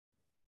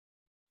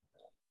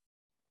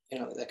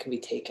 that can be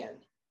taken.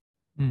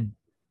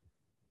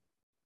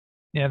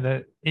 Yeah,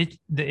 the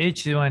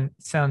itch one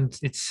sounds,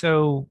 it's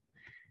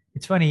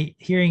funny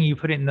hearing you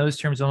put it in those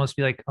terms, almost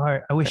be like, all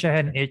right, I wish I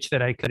had an itch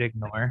that I could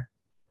ignore,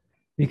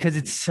 because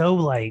it's so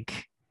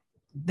like,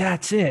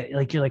 that's it.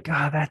 Like, you're like,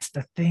 that's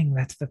the thing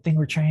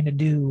we're trying to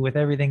do with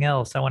everything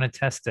else. I want to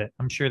test it.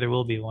 I'm sure there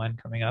will be one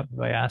coming up if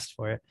I asked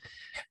for it.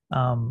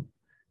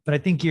 But I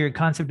think your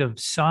concept of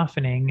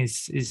softening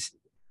is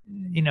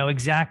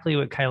exactly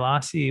what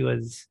Kailasi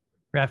was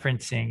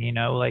referencing.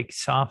 Like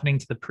softening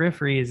to the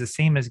periphery is the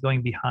same as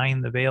going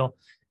behind the veil.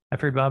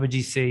 I've heard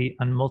Babaji say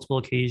on multiple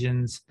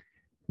occasions,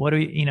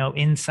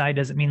 inside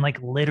doesn't mean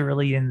like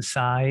literally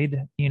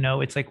inside.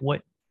 It's like,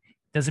 what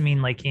doesn't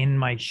mean like in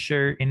my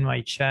shirt, in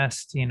my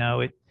chest.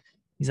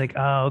 He's like,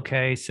 oh,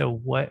 okay,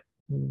 so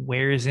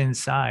where's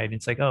inside?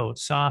 It's like, oh,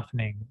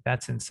 softening,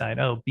 that's inside.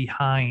 Oh,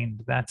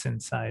 behind, that's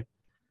inside.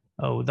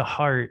 Oh, the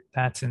heart,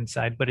 that's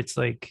inside. But it's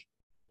like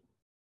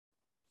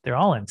they're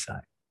all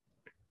inside.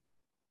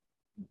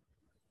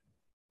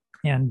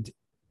 And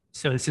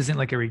so this isn't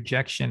like a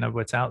rejection of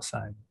what's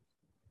outside,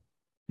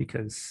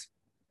 because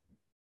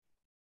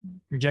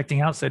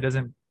rejecting outside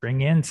doesn't bring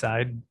you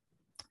inside.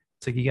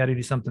 It's like you got to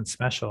do something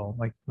special,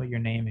 like what you're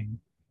naming.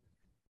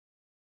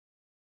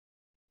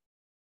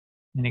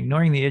 And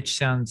ignoring the itch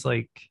sounds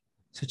like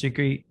such a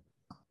great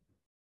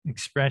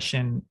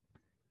expression,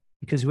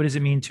 because what does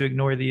it mean to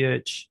ignore the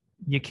itch?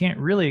 You can't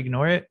really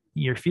ignore it.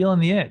 You're feeling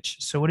the itch.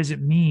 So what does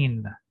it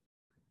mean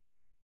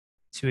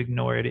to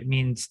ignore it? It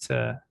means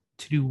to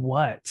do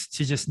what?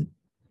 To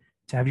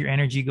have your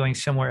energy going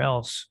somewhere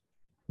else.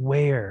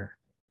 Where?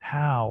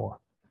 How?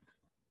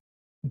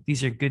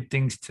 These are good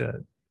things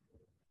to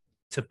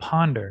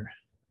ponder.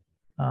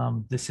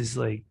 This is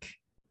like,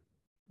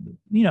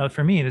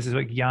 for me, this is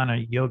what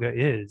jnana yoga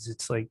is.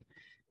 It's like,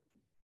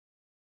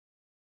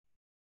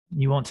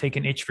 you won't take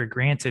an itch for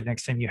granted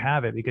next time you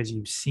have it, because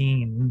you've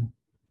seen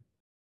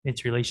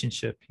its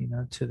relationship,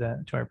 to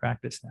our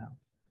practice now.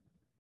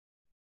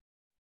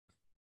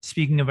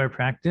 Speaking of our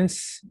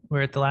practice,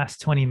 we're at the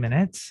last 20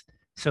 minutes.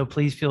 So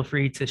please feel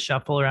free to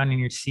shuffle around in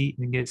your seat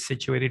and get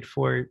situated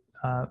for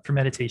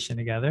meditation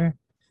together.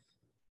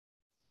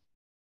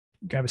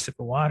 Grab a sip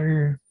of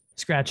water,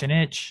 scratch an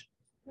itch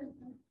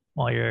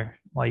while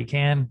you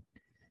can.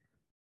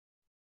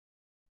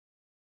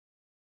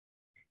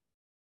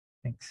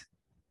 Thanks.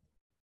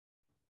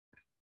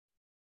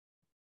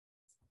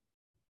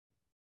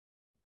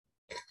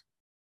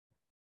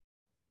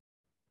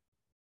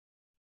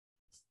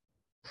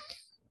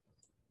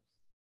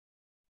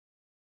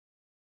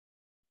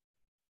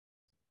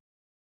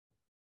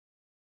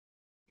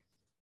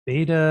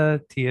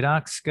 Veda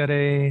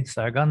tirakskare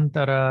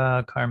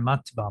sargantara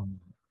karmatvam.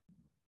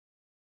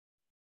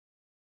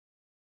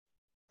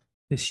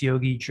 This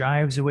yogi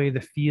drives away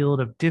the field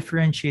of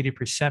differentiated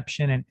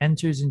perception and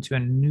enters into a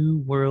new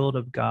world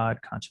of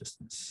God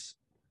consciousness.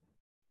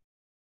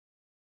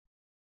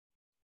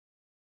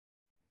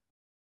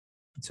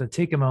 So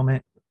take a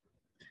moment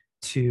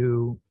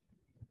to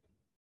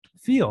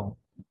feel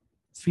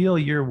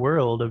your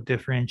world of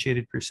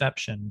differentiated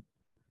perception.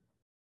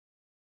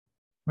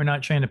 We're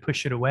not trying to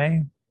push it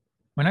away.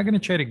 We're not going to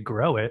try to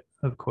grow it,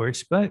 of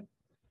course, but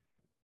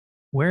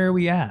where are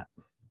we at?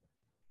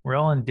 We're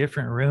all in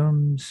different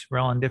rooms. We're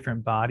all in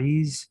different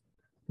bodies.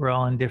 We're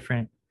all in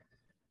different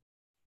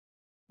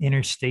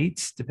inner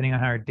states, depending on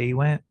how our day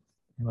went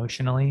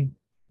emotionally,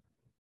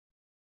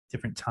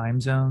 different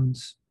time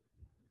zones.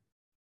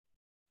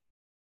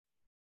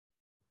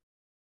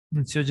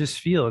 And so just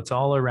feel it's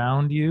all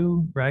around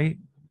you, right?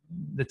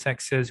 The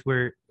text says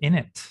we're in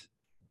it.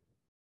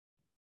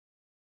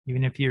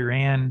 Even if you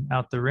ran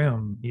out the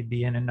room, you'd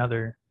be in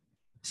another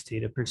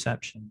state of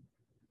perception.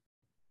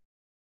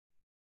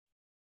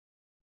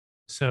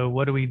 So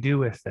what do we do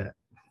with it?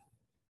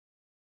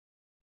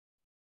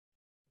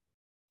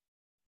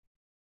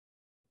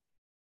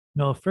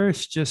 No,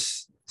 first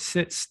just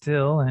sit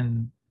still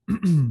and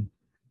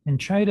and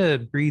try to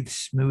breathe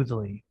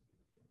smoothly.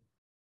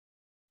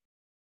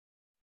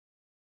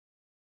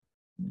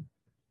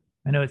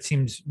 I know it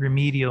seems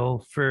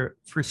remedial for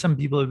some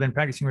people who've been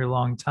practicing for a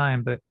long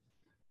time, but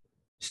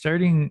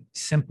starting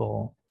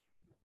simple,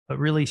 but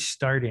really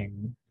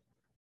starting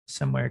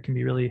somewhere can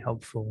be really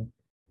helpful.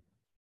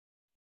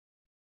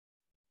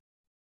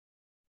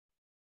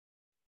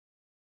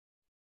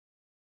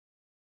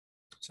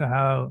 So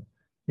how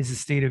is the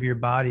state of your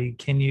body?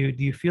 Do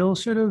you feel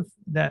sort of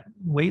that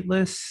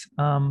weightless,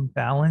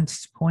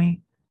 balanced point?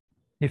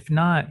 If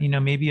not,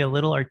 maybe a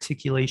little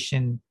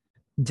articulation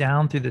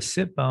down through the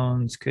sit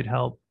bones could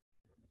help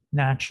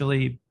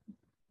naturally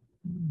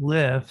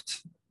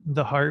lift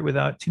the heart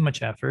without too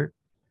much effort.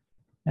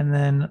 And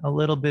then a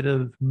little bit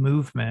of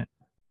movement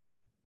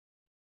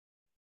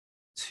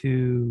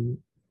to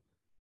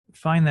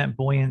find that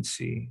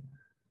buoyancy,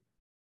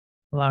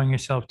 allowing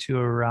yourself to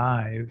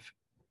arrive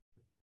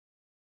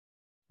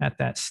at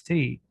that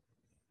state.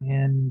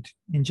 And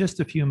in just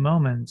a few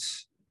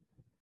moments,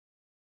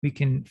 we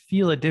can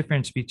feel a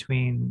difference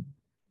between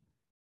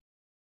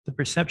the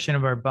perception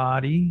of our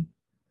body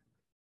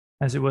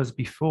as it was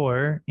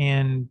before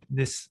and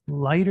this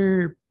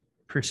lighter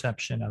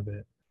perception of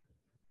it.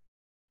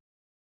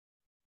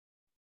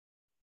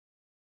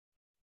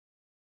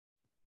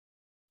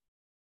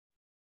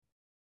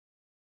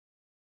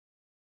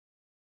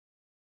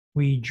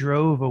 We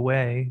drove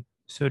away,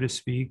 so to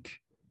speak,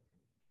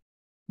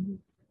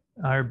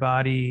 our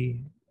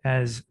body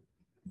as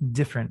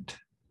different.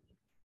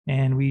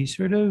 And we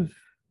sort of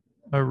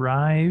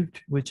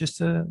arrived with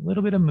just a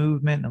little bit of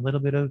movement, a little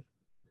bit of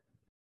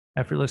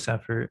effortless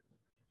effort.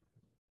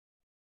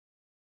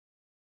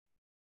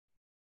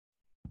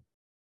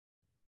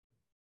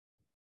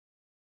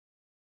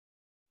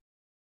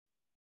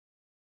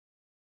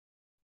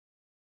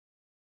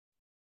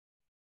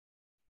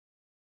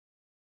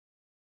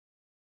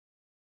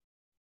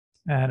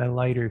 At a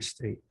lighter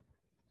state.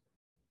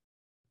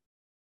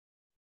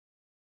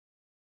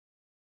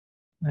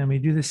 And we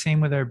do the same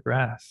with our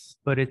breath,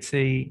 but it's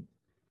a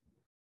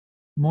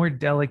more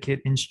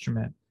delicate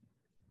instrument.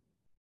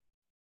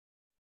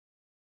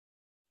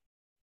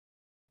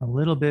 A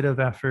little bit of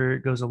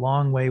effort goes a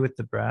long way with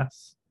the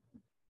breath.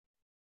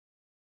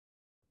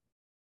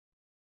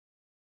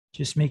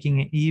 Just making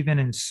it even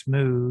and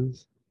smooth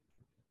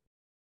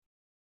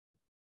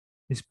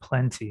is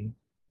plenty.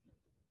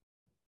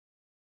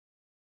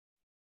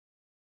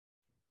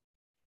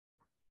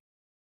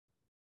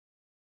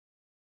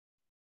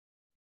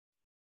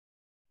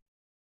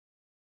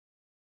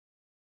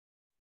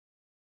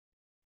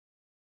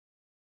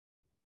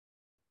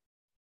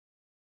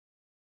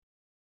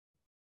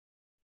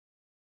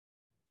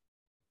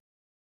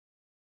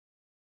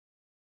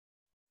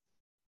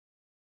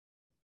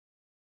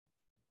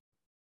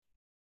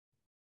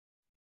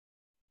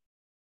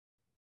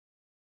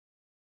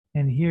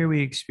 And here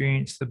we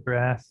experience the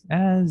breath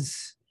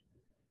as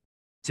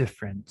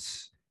different.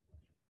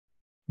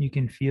 You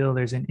can feel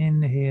there's an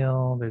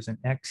inhale, there's an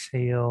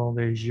exhale,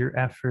 there's your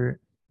effort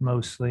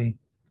mostly.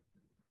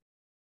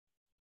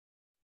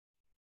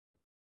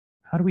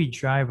 How do we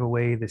drive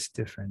away this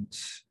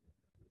difference?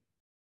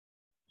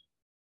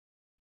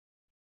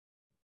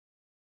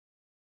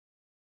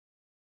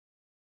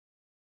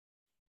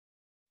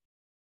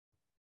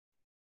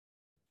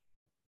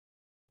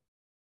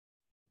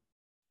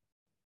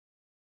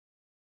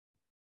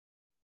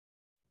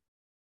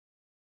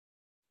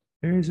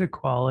 There is a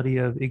quality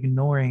of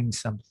ignoring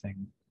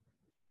something.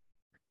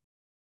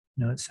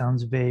 It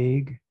sounds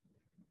vague,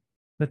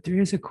 but there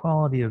is a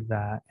quality of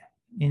that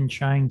in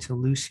trying to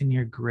loosen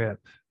your grip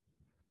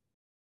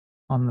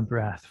on the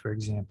breath, for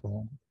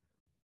example.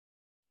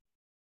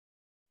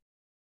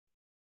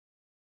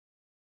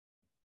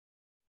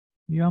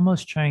 You're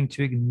almost trying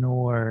to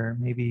ignore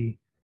maybe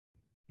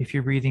if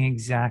you're breathing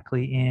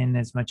exactly in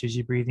as much as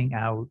you're breathing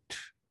out.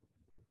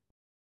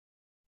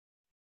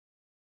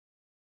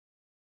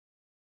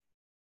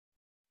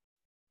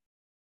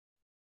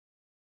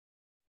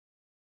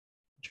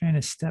 Trying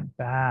to step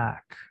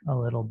back a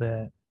little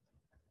bit.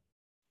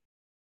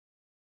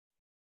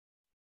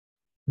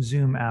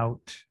 Zoom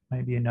out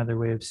might be another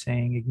way of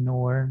saying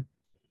ignore.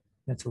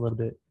 That's a little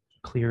bit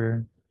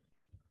clearer.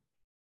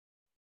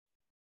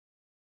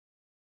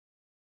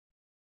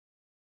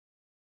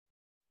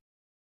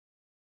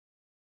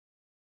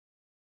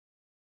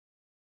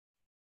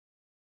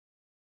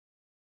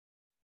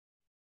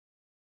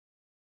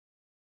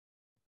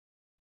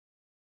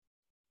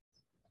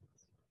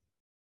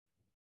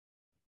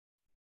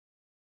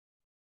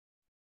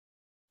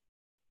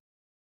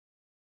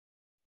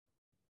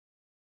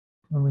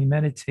 When we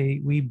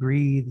meditate, we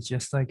breathe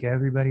just like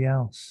everybody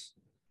else.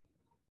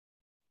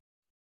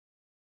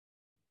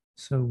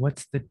 So,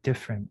 what's the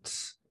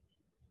difference?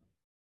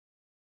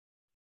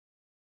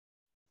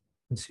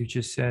 The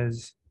sutra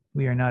says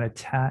we are not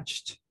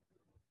attached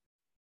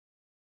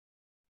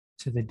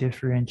to the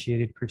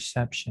differentiated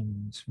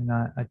perceptions. We're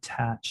not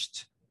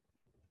attached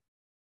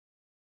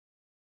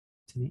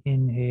to the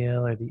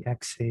inhale or the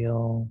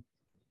exhale.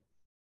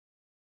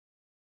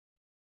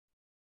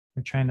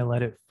 We're trying to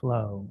let it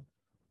flow.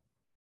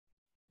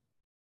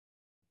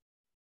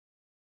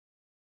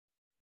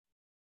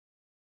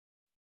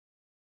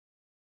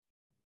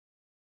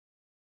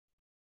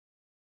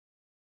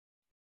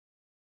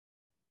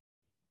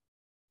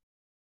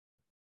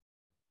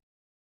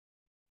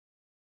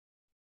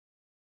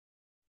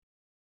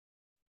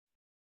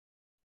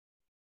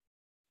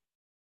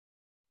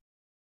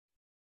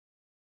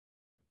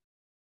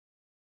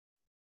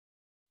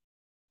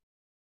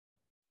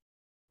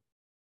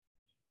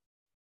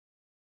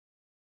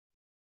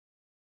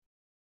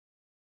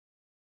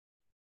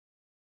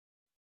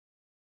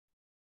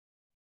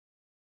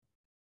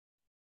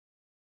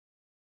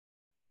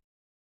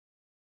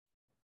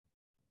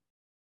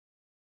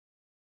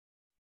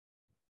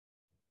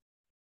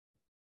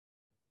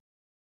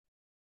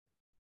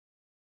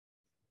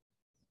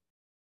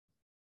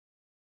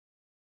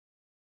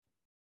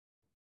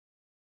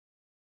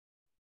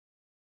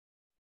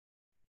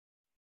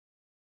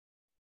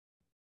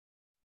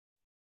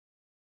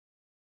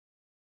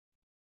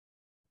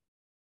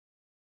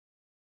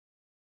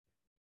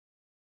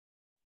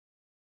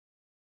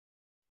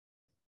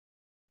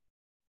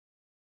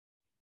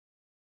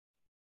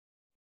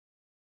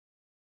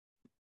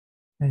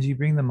 As you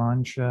bring the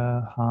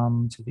mantra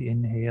hum to the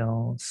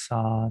inhale,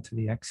 sa to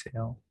the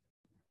exhale,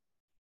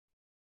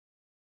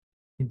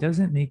 it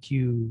doesn't make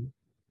you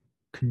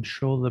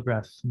control the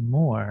breath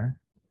more.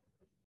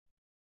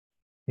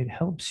 It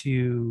helps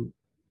you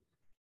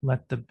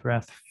let the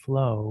breath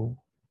flow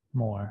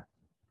more.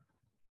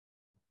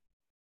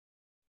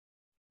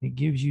 It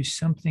gives you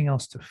something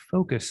else to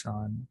focus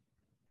on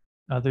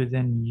other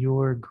than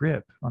your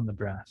grip on the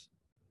breath.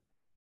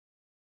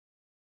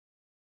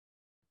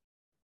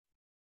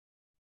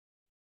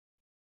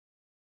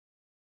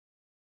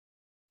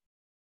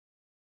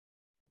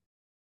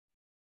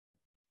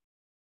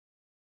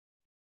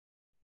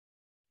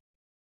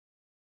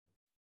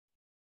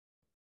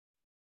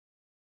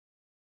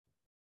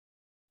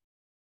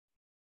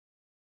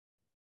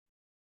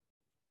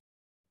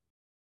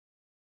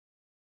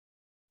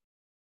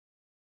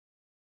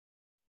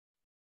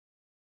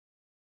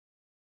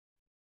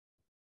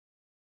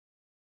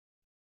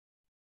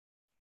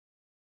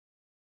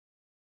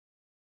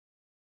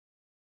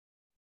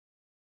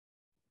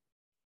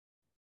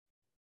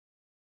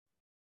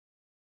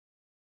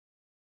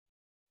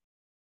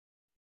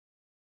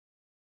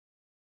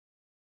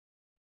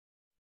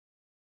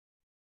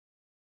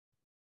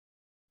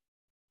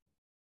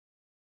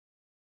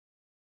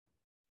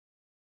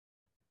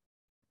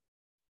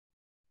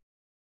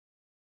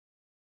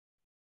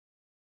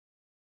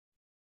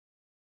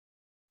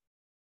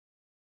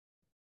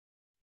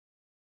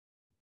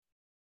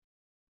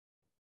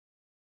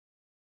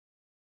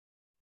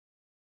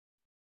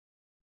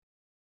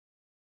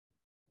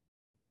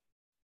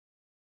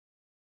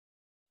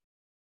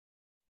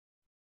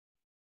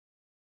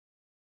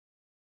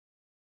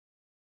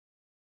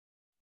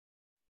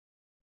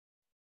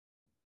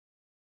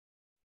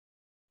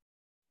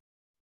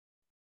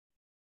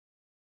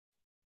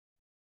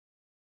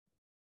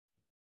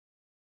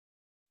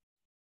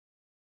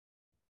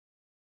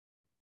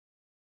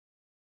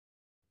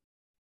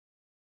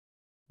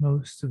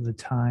 Most of the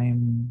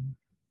time,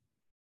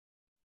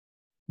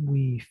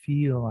 we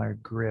feel our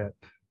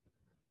grip,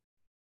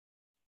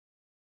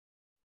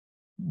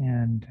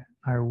 and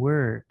our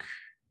work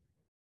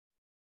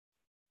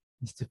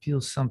is to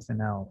feel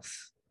something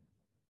else.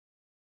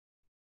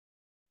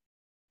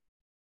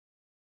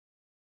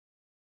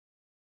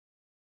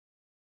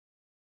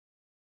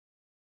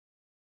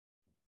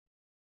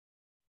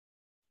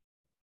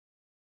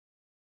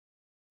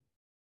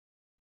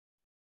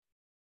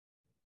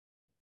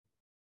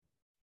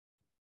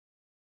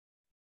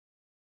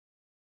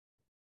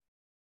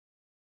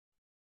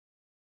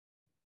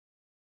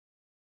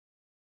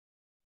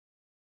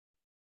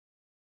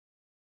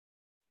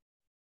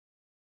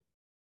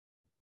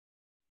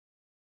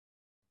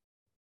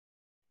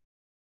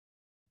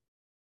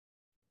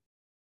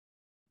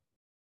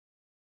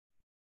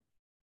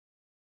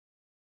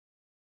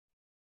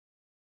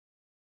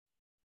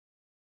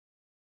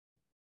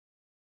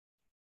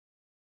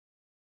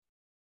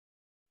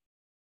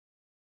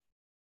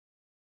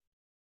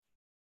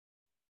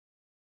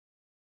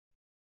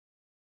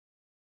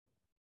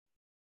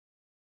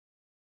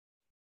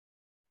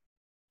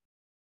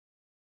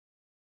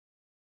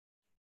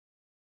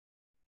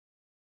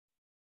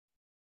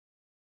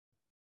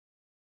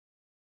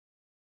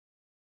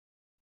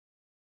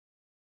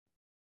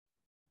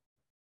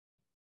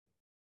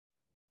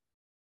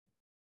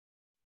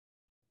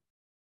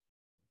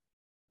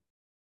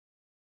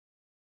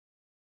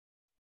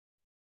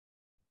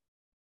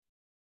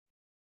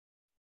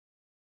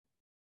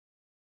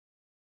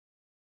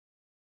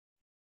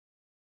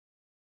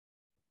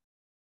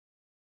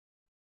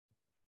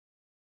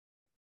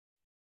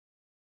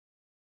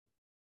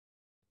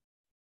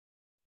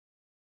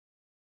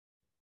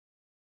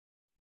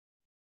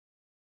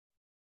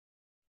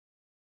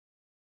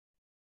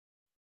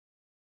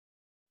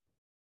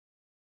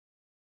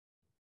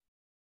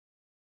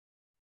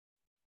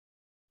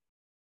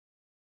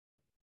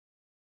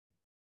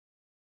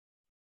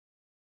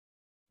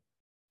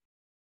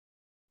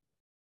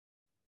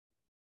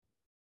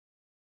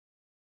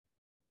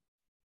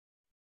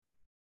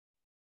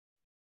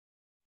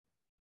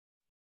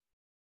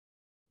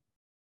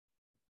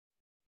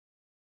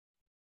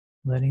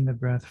 letting the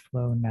breath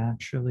flow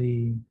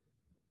naturally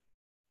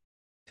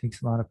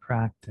takes a lot of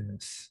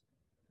practice.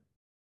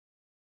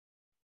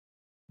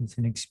 It's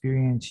an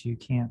experience you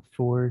can't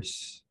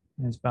force.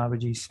 As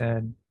Babaji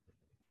said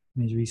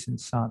in his recent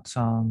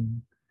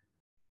satsang,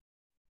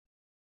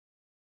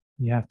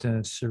 you have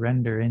to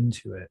surrender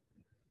into it.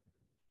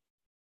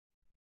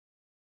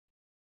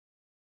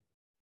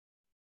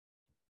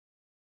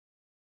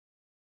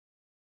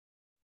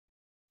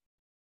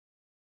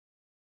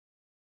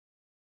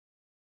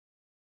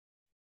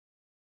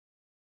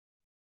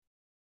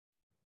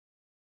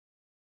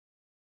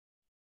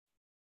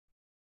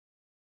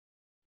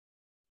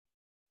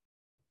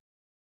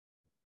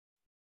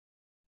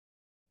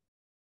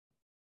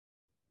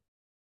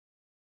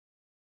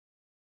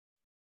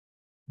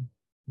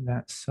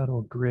 That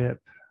subtle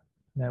grip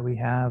that we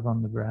have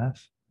on the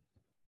breath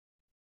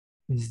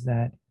is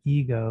that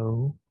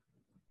ego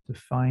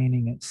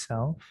defining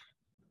itself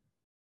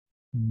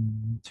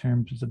in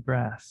terms of the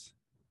breath.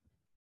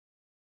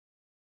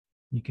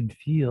 You can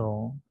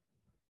feel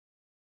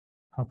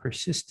how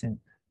persistent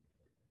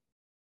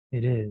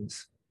it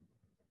is.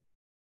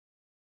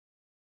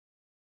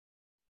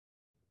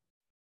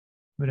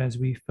 But as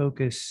we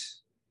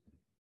focus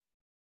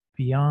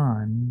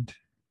beyond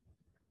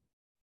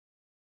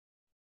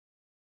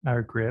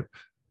our grip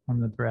on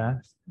the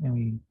breath and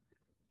we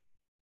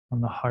on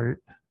the heart,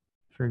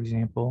 for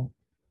example,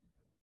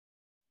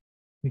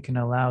 we can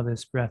allow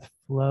this breath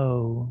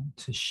flow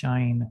to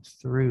shine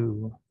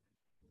through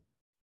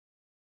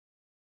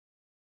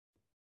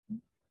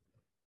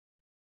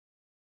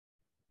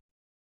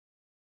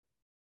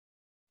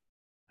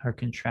our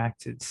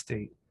contracted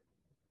state.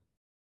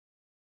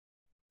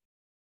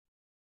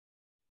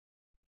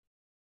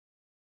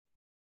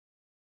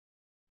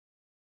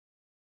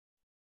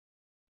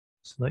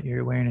 So let your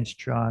awareness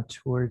draw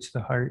towards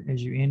the heart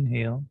as you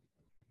inhale.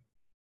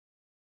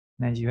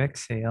 And as you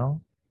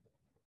exhale,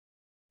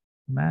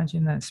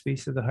 imagine that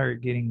space of the heart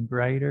getting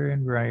brighter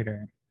and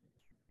brighter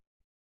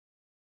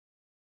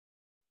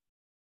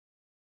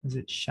as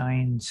it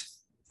shines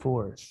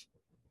forth,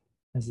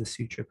 as the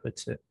sutra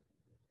puts it.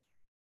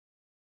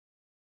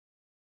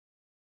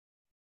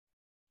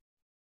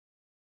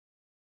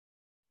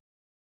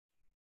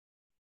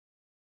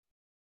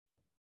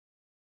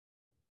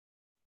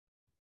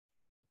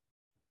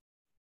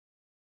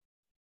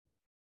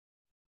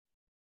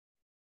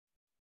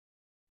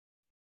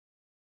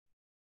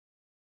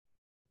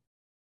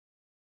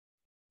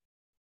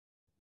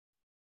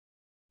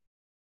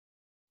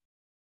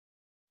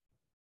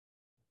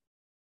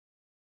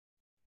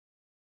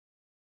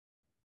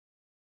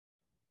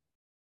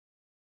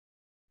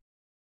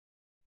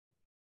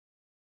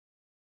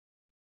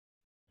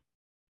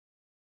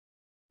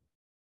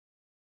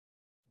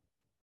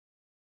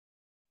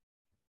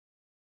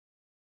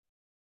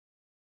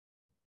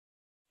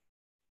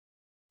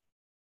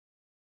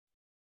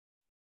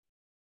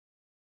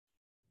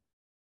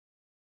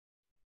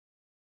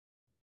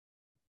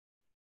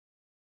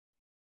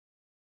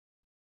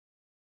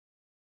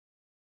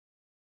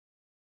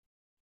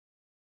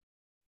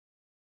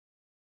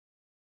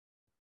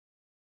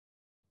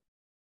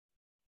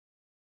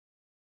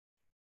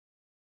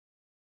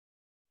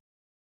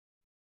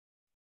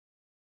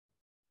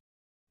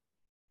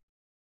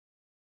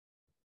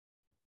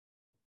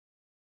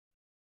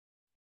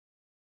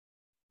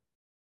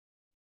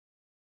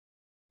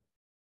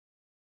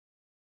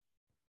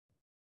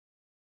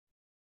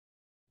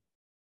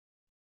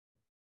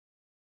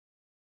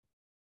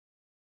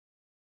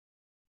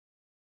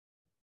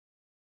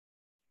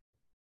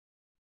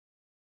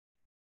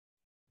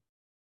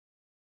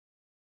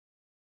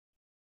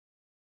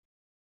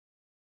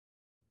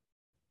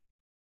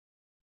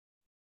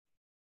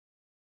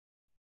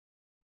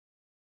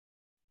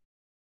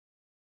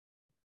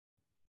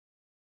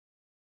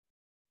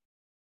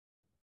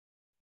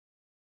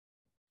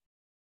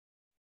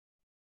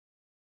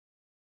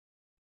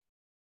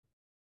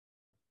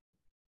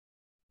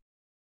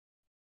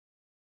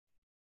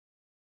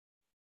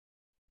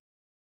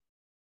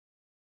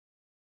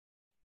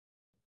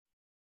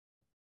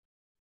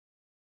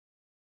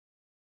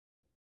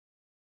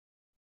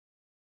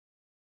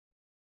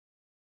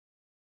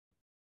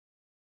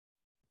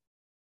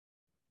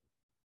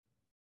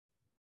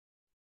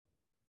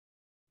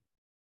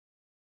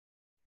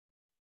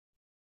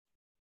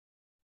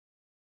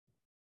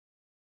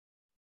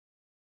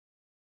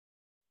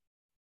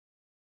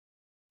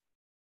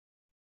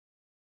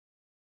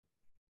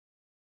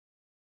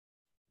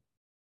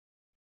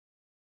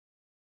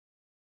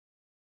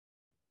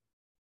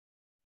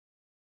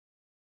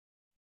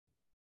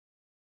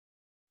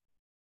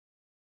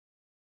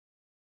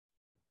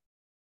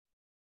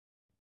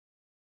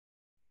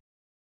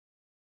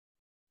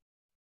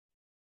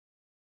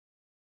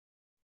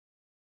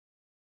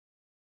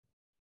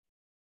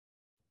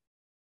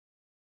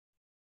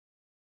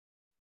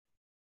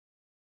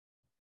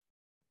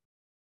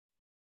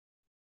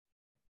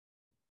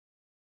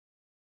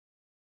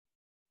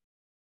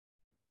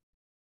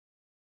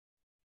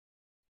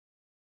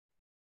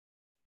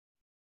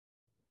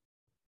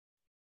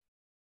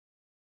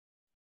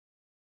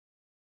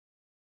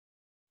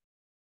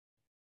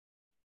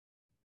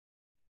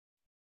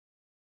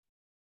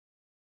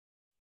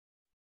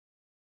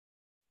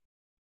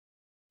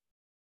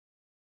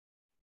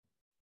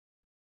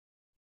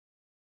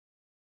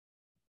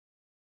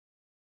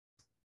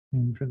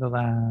 And for the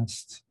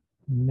last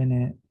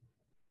minute,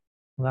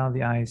 allow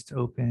the eyes to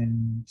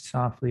open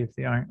softly if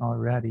they aren't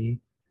already.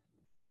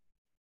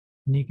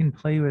 And you can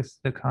play with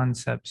the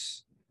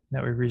concepts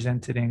that were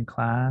presented in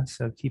class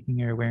of keeping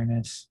your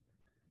awareness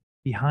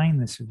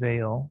behind this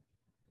veil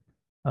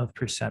of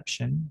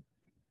perception,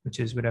 which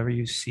is whatever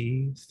you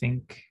see,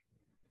 think,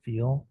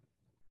 feel,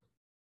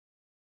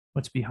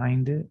 what's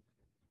behind it,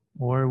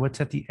 or what's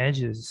at the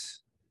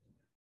edges.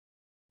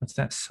 What's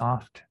that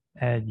soft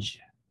edge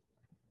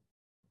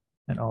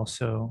that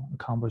also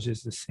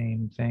accomplishes the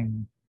same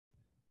thing?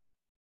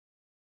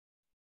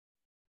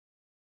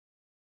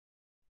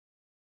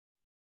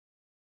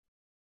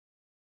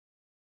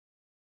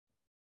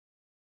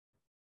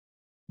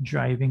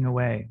 Driving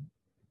away,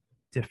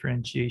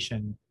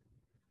 differentiation.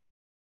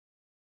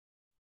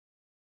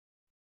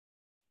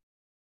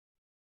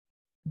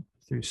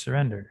 Through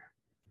surrender.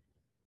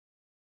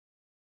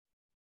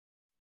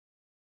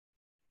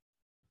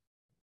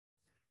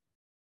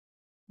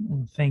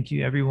 Well, thank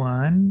you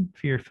everyone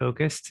for your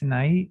focus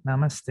tonight.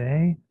 Namaste.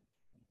 I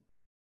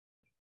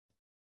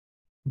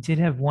did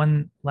have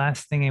one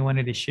last thing I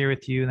wanted to share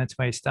with you, and that's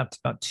why I stopped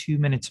about 2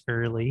 minutes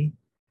early.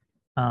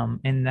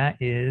 And that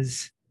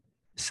is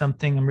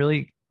something I'm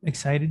really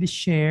excited to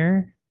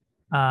share.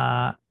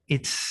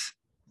 It's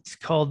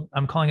called,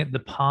 I'm calling it the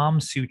Palm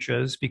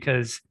Sutras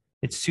because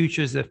it's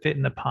sutras that fit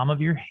in the palm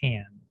of your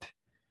hand.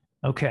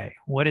 Okay,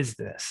 what is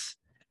this?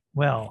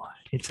 Well,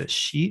 it's a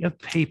sheet of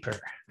paper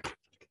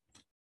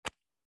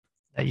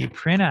that you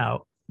print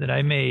out that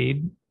I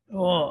made.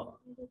 Oh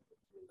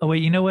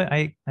wait, you know what?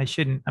 I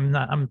shouldn't.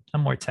 I'm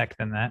more tech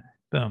than that.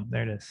 Boom,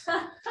 there it is.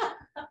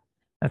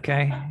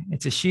 Okay,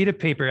 it's a sheet of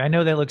paper. I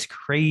know that looks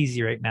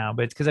crazy right now,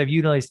 but it's because I've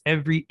utilized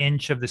every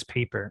inch of this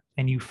paper,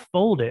 and you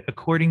fold it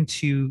according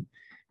to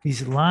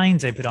these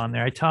lines I put on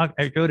there.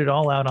 I wrote it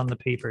all out on the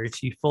paper. So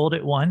you fold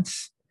it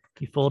once,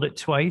 you fold it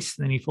twice,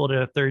 then you fold it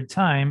a third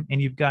time,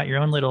 and you've got your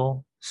own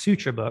little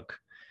sutra book.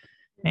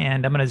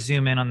 And I'm going to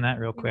zoom in on that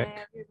real quick.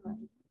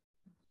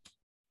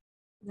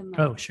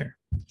 Oh, sure.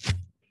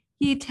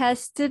 He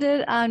tested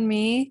it on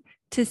me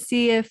to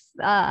see if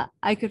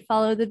I could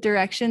follow the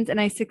directions,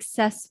 and I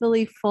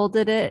successfully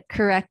folded it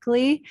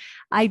correctly.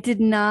 I did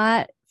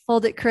not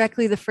fold it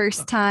correctly the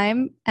first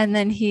time, and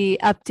then he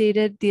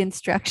updated the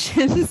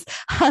instructions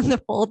on the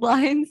fold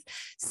lines.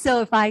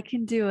 So if I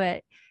can do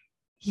it,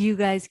 you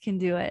guys can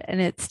do it, and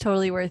it's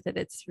totally worth it.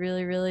 It's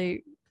really,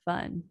 really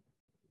fun.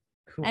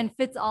 Cool. And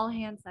fits all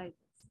hand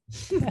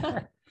sizes.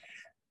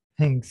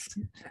 Thanks.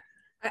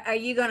 Are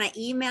you going to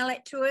email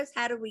it to us?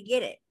 How do we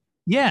get it?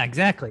 Yeah,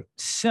 exactly.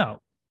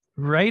 So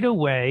right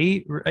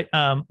away,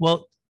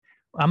 well,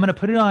 I'm going to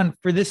put it on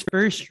for this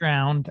first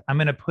round. I'm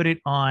going to put it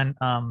on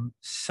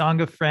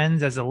Song of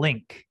Friends as a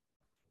link.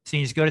 So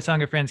you just go to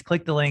Song of Friends,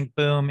 click the link,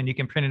 boom, and you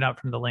can print it out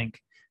from the link.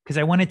 Because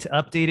I wanted to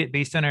update it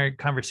based on our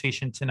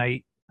conversation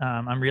tonight.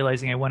 I'm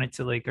realizing I wanted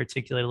to like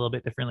articulate a little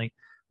bit differently.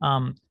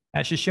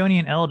 At Shoshone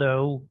and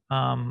Eldo,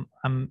 I'm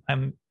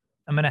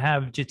going to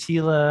have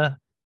Jatila,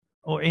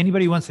 or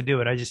anybody who wants to do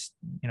it. I just,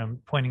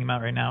 pointing them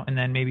out right now. And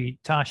then maybe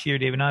Tashi or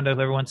Devananda,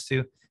 whoever wants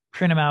to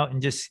print them out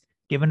and just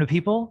give them to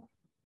people.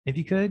 If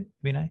you could, it'd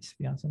be nice,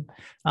 be awesome.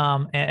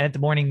 At the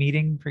morning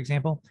meeting, for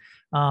example.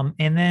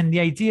 And then the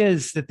idea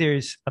is that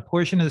there's a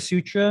portion of the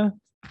sutra,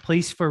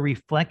 place for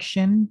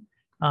reflection,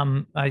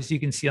 as you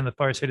can see on the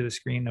far side of the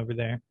screen over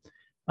there.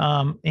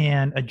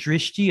 And a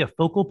drishti, a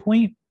focal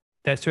point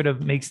that sort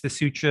of makes the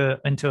sutra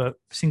into a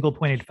single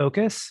pointed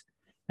focus.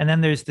 And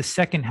then there's the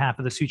second half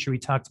of the sutra we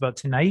talked about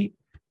tonight,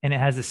 and it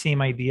has the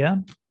same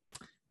idea.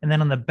 And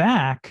then on the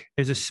back,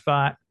 there's a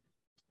spot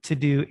to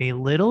do a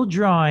little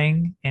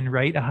drawing and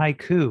write a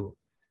haiku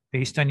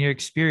based on your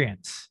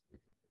experience.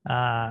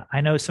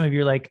 I know some of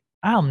you are like,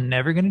 I'm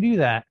never going to do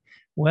that.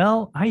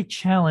 Well, I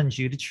challenge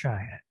you to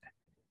try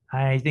it.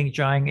 I think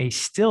drawing a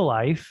still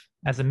life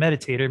as a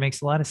meditator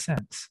makes a lot of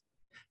sense.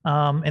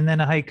 And then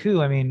a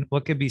haiku, I mean,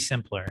 what could be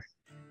simpler?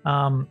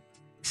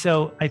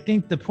 So I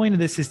think the point of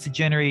this is to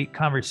generate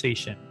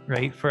conversation,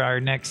 right? For our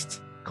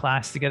next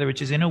class together,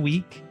 which is in a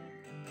week.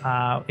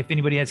 If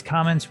anybody has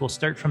comments, we'll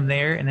start from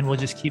there, and then we'll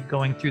just keep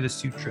going through the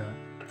sutra.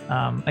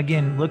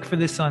 Again, look for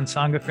this on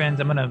Song of Friends.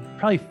 I'm going to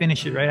probably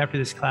finish it right after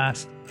this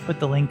class, put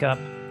the link up.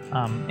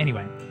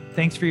 Anyway,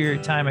 thanks for your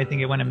time. I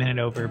think it went a minute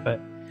over, but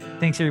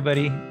thanks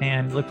everybody,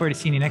 and look forward to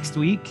seeing you next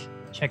week.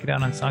 Check it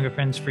out on Song of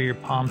Friends for your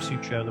Palm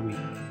Sutra of the week.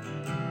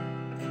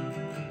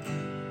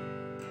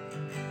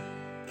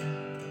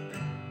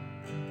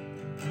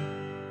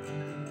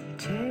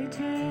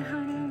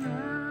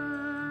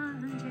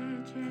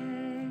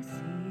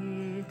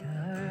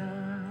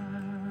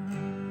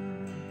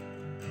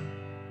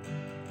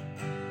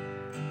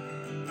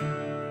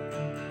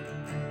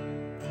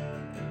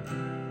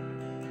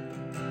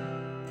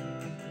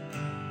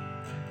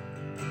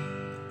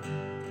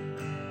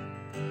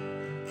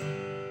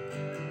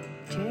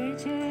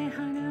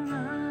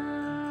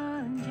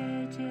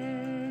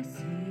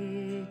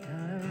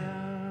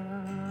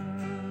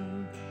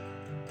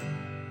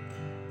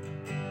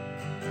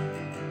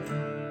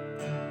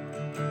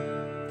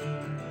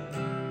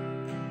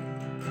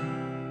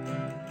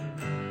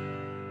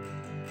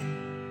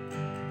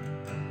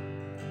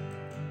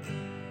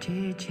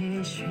 Jai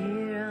Jai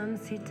Shri Ram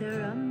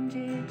Sitaram,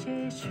 Jai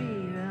Jai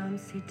Shri Ram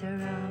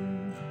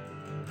Sitaram.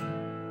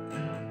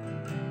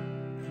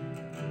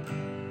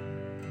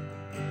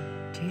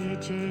 Jai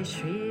Jai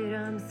Shri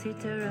Ram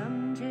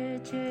Sitaram, Jai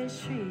Jai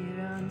Shri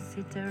Ram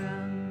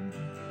Sitaram.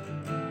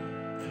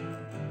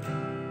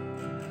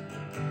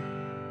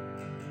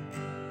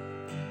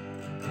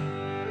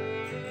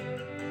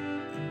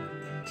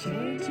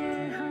 Jai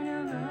Jai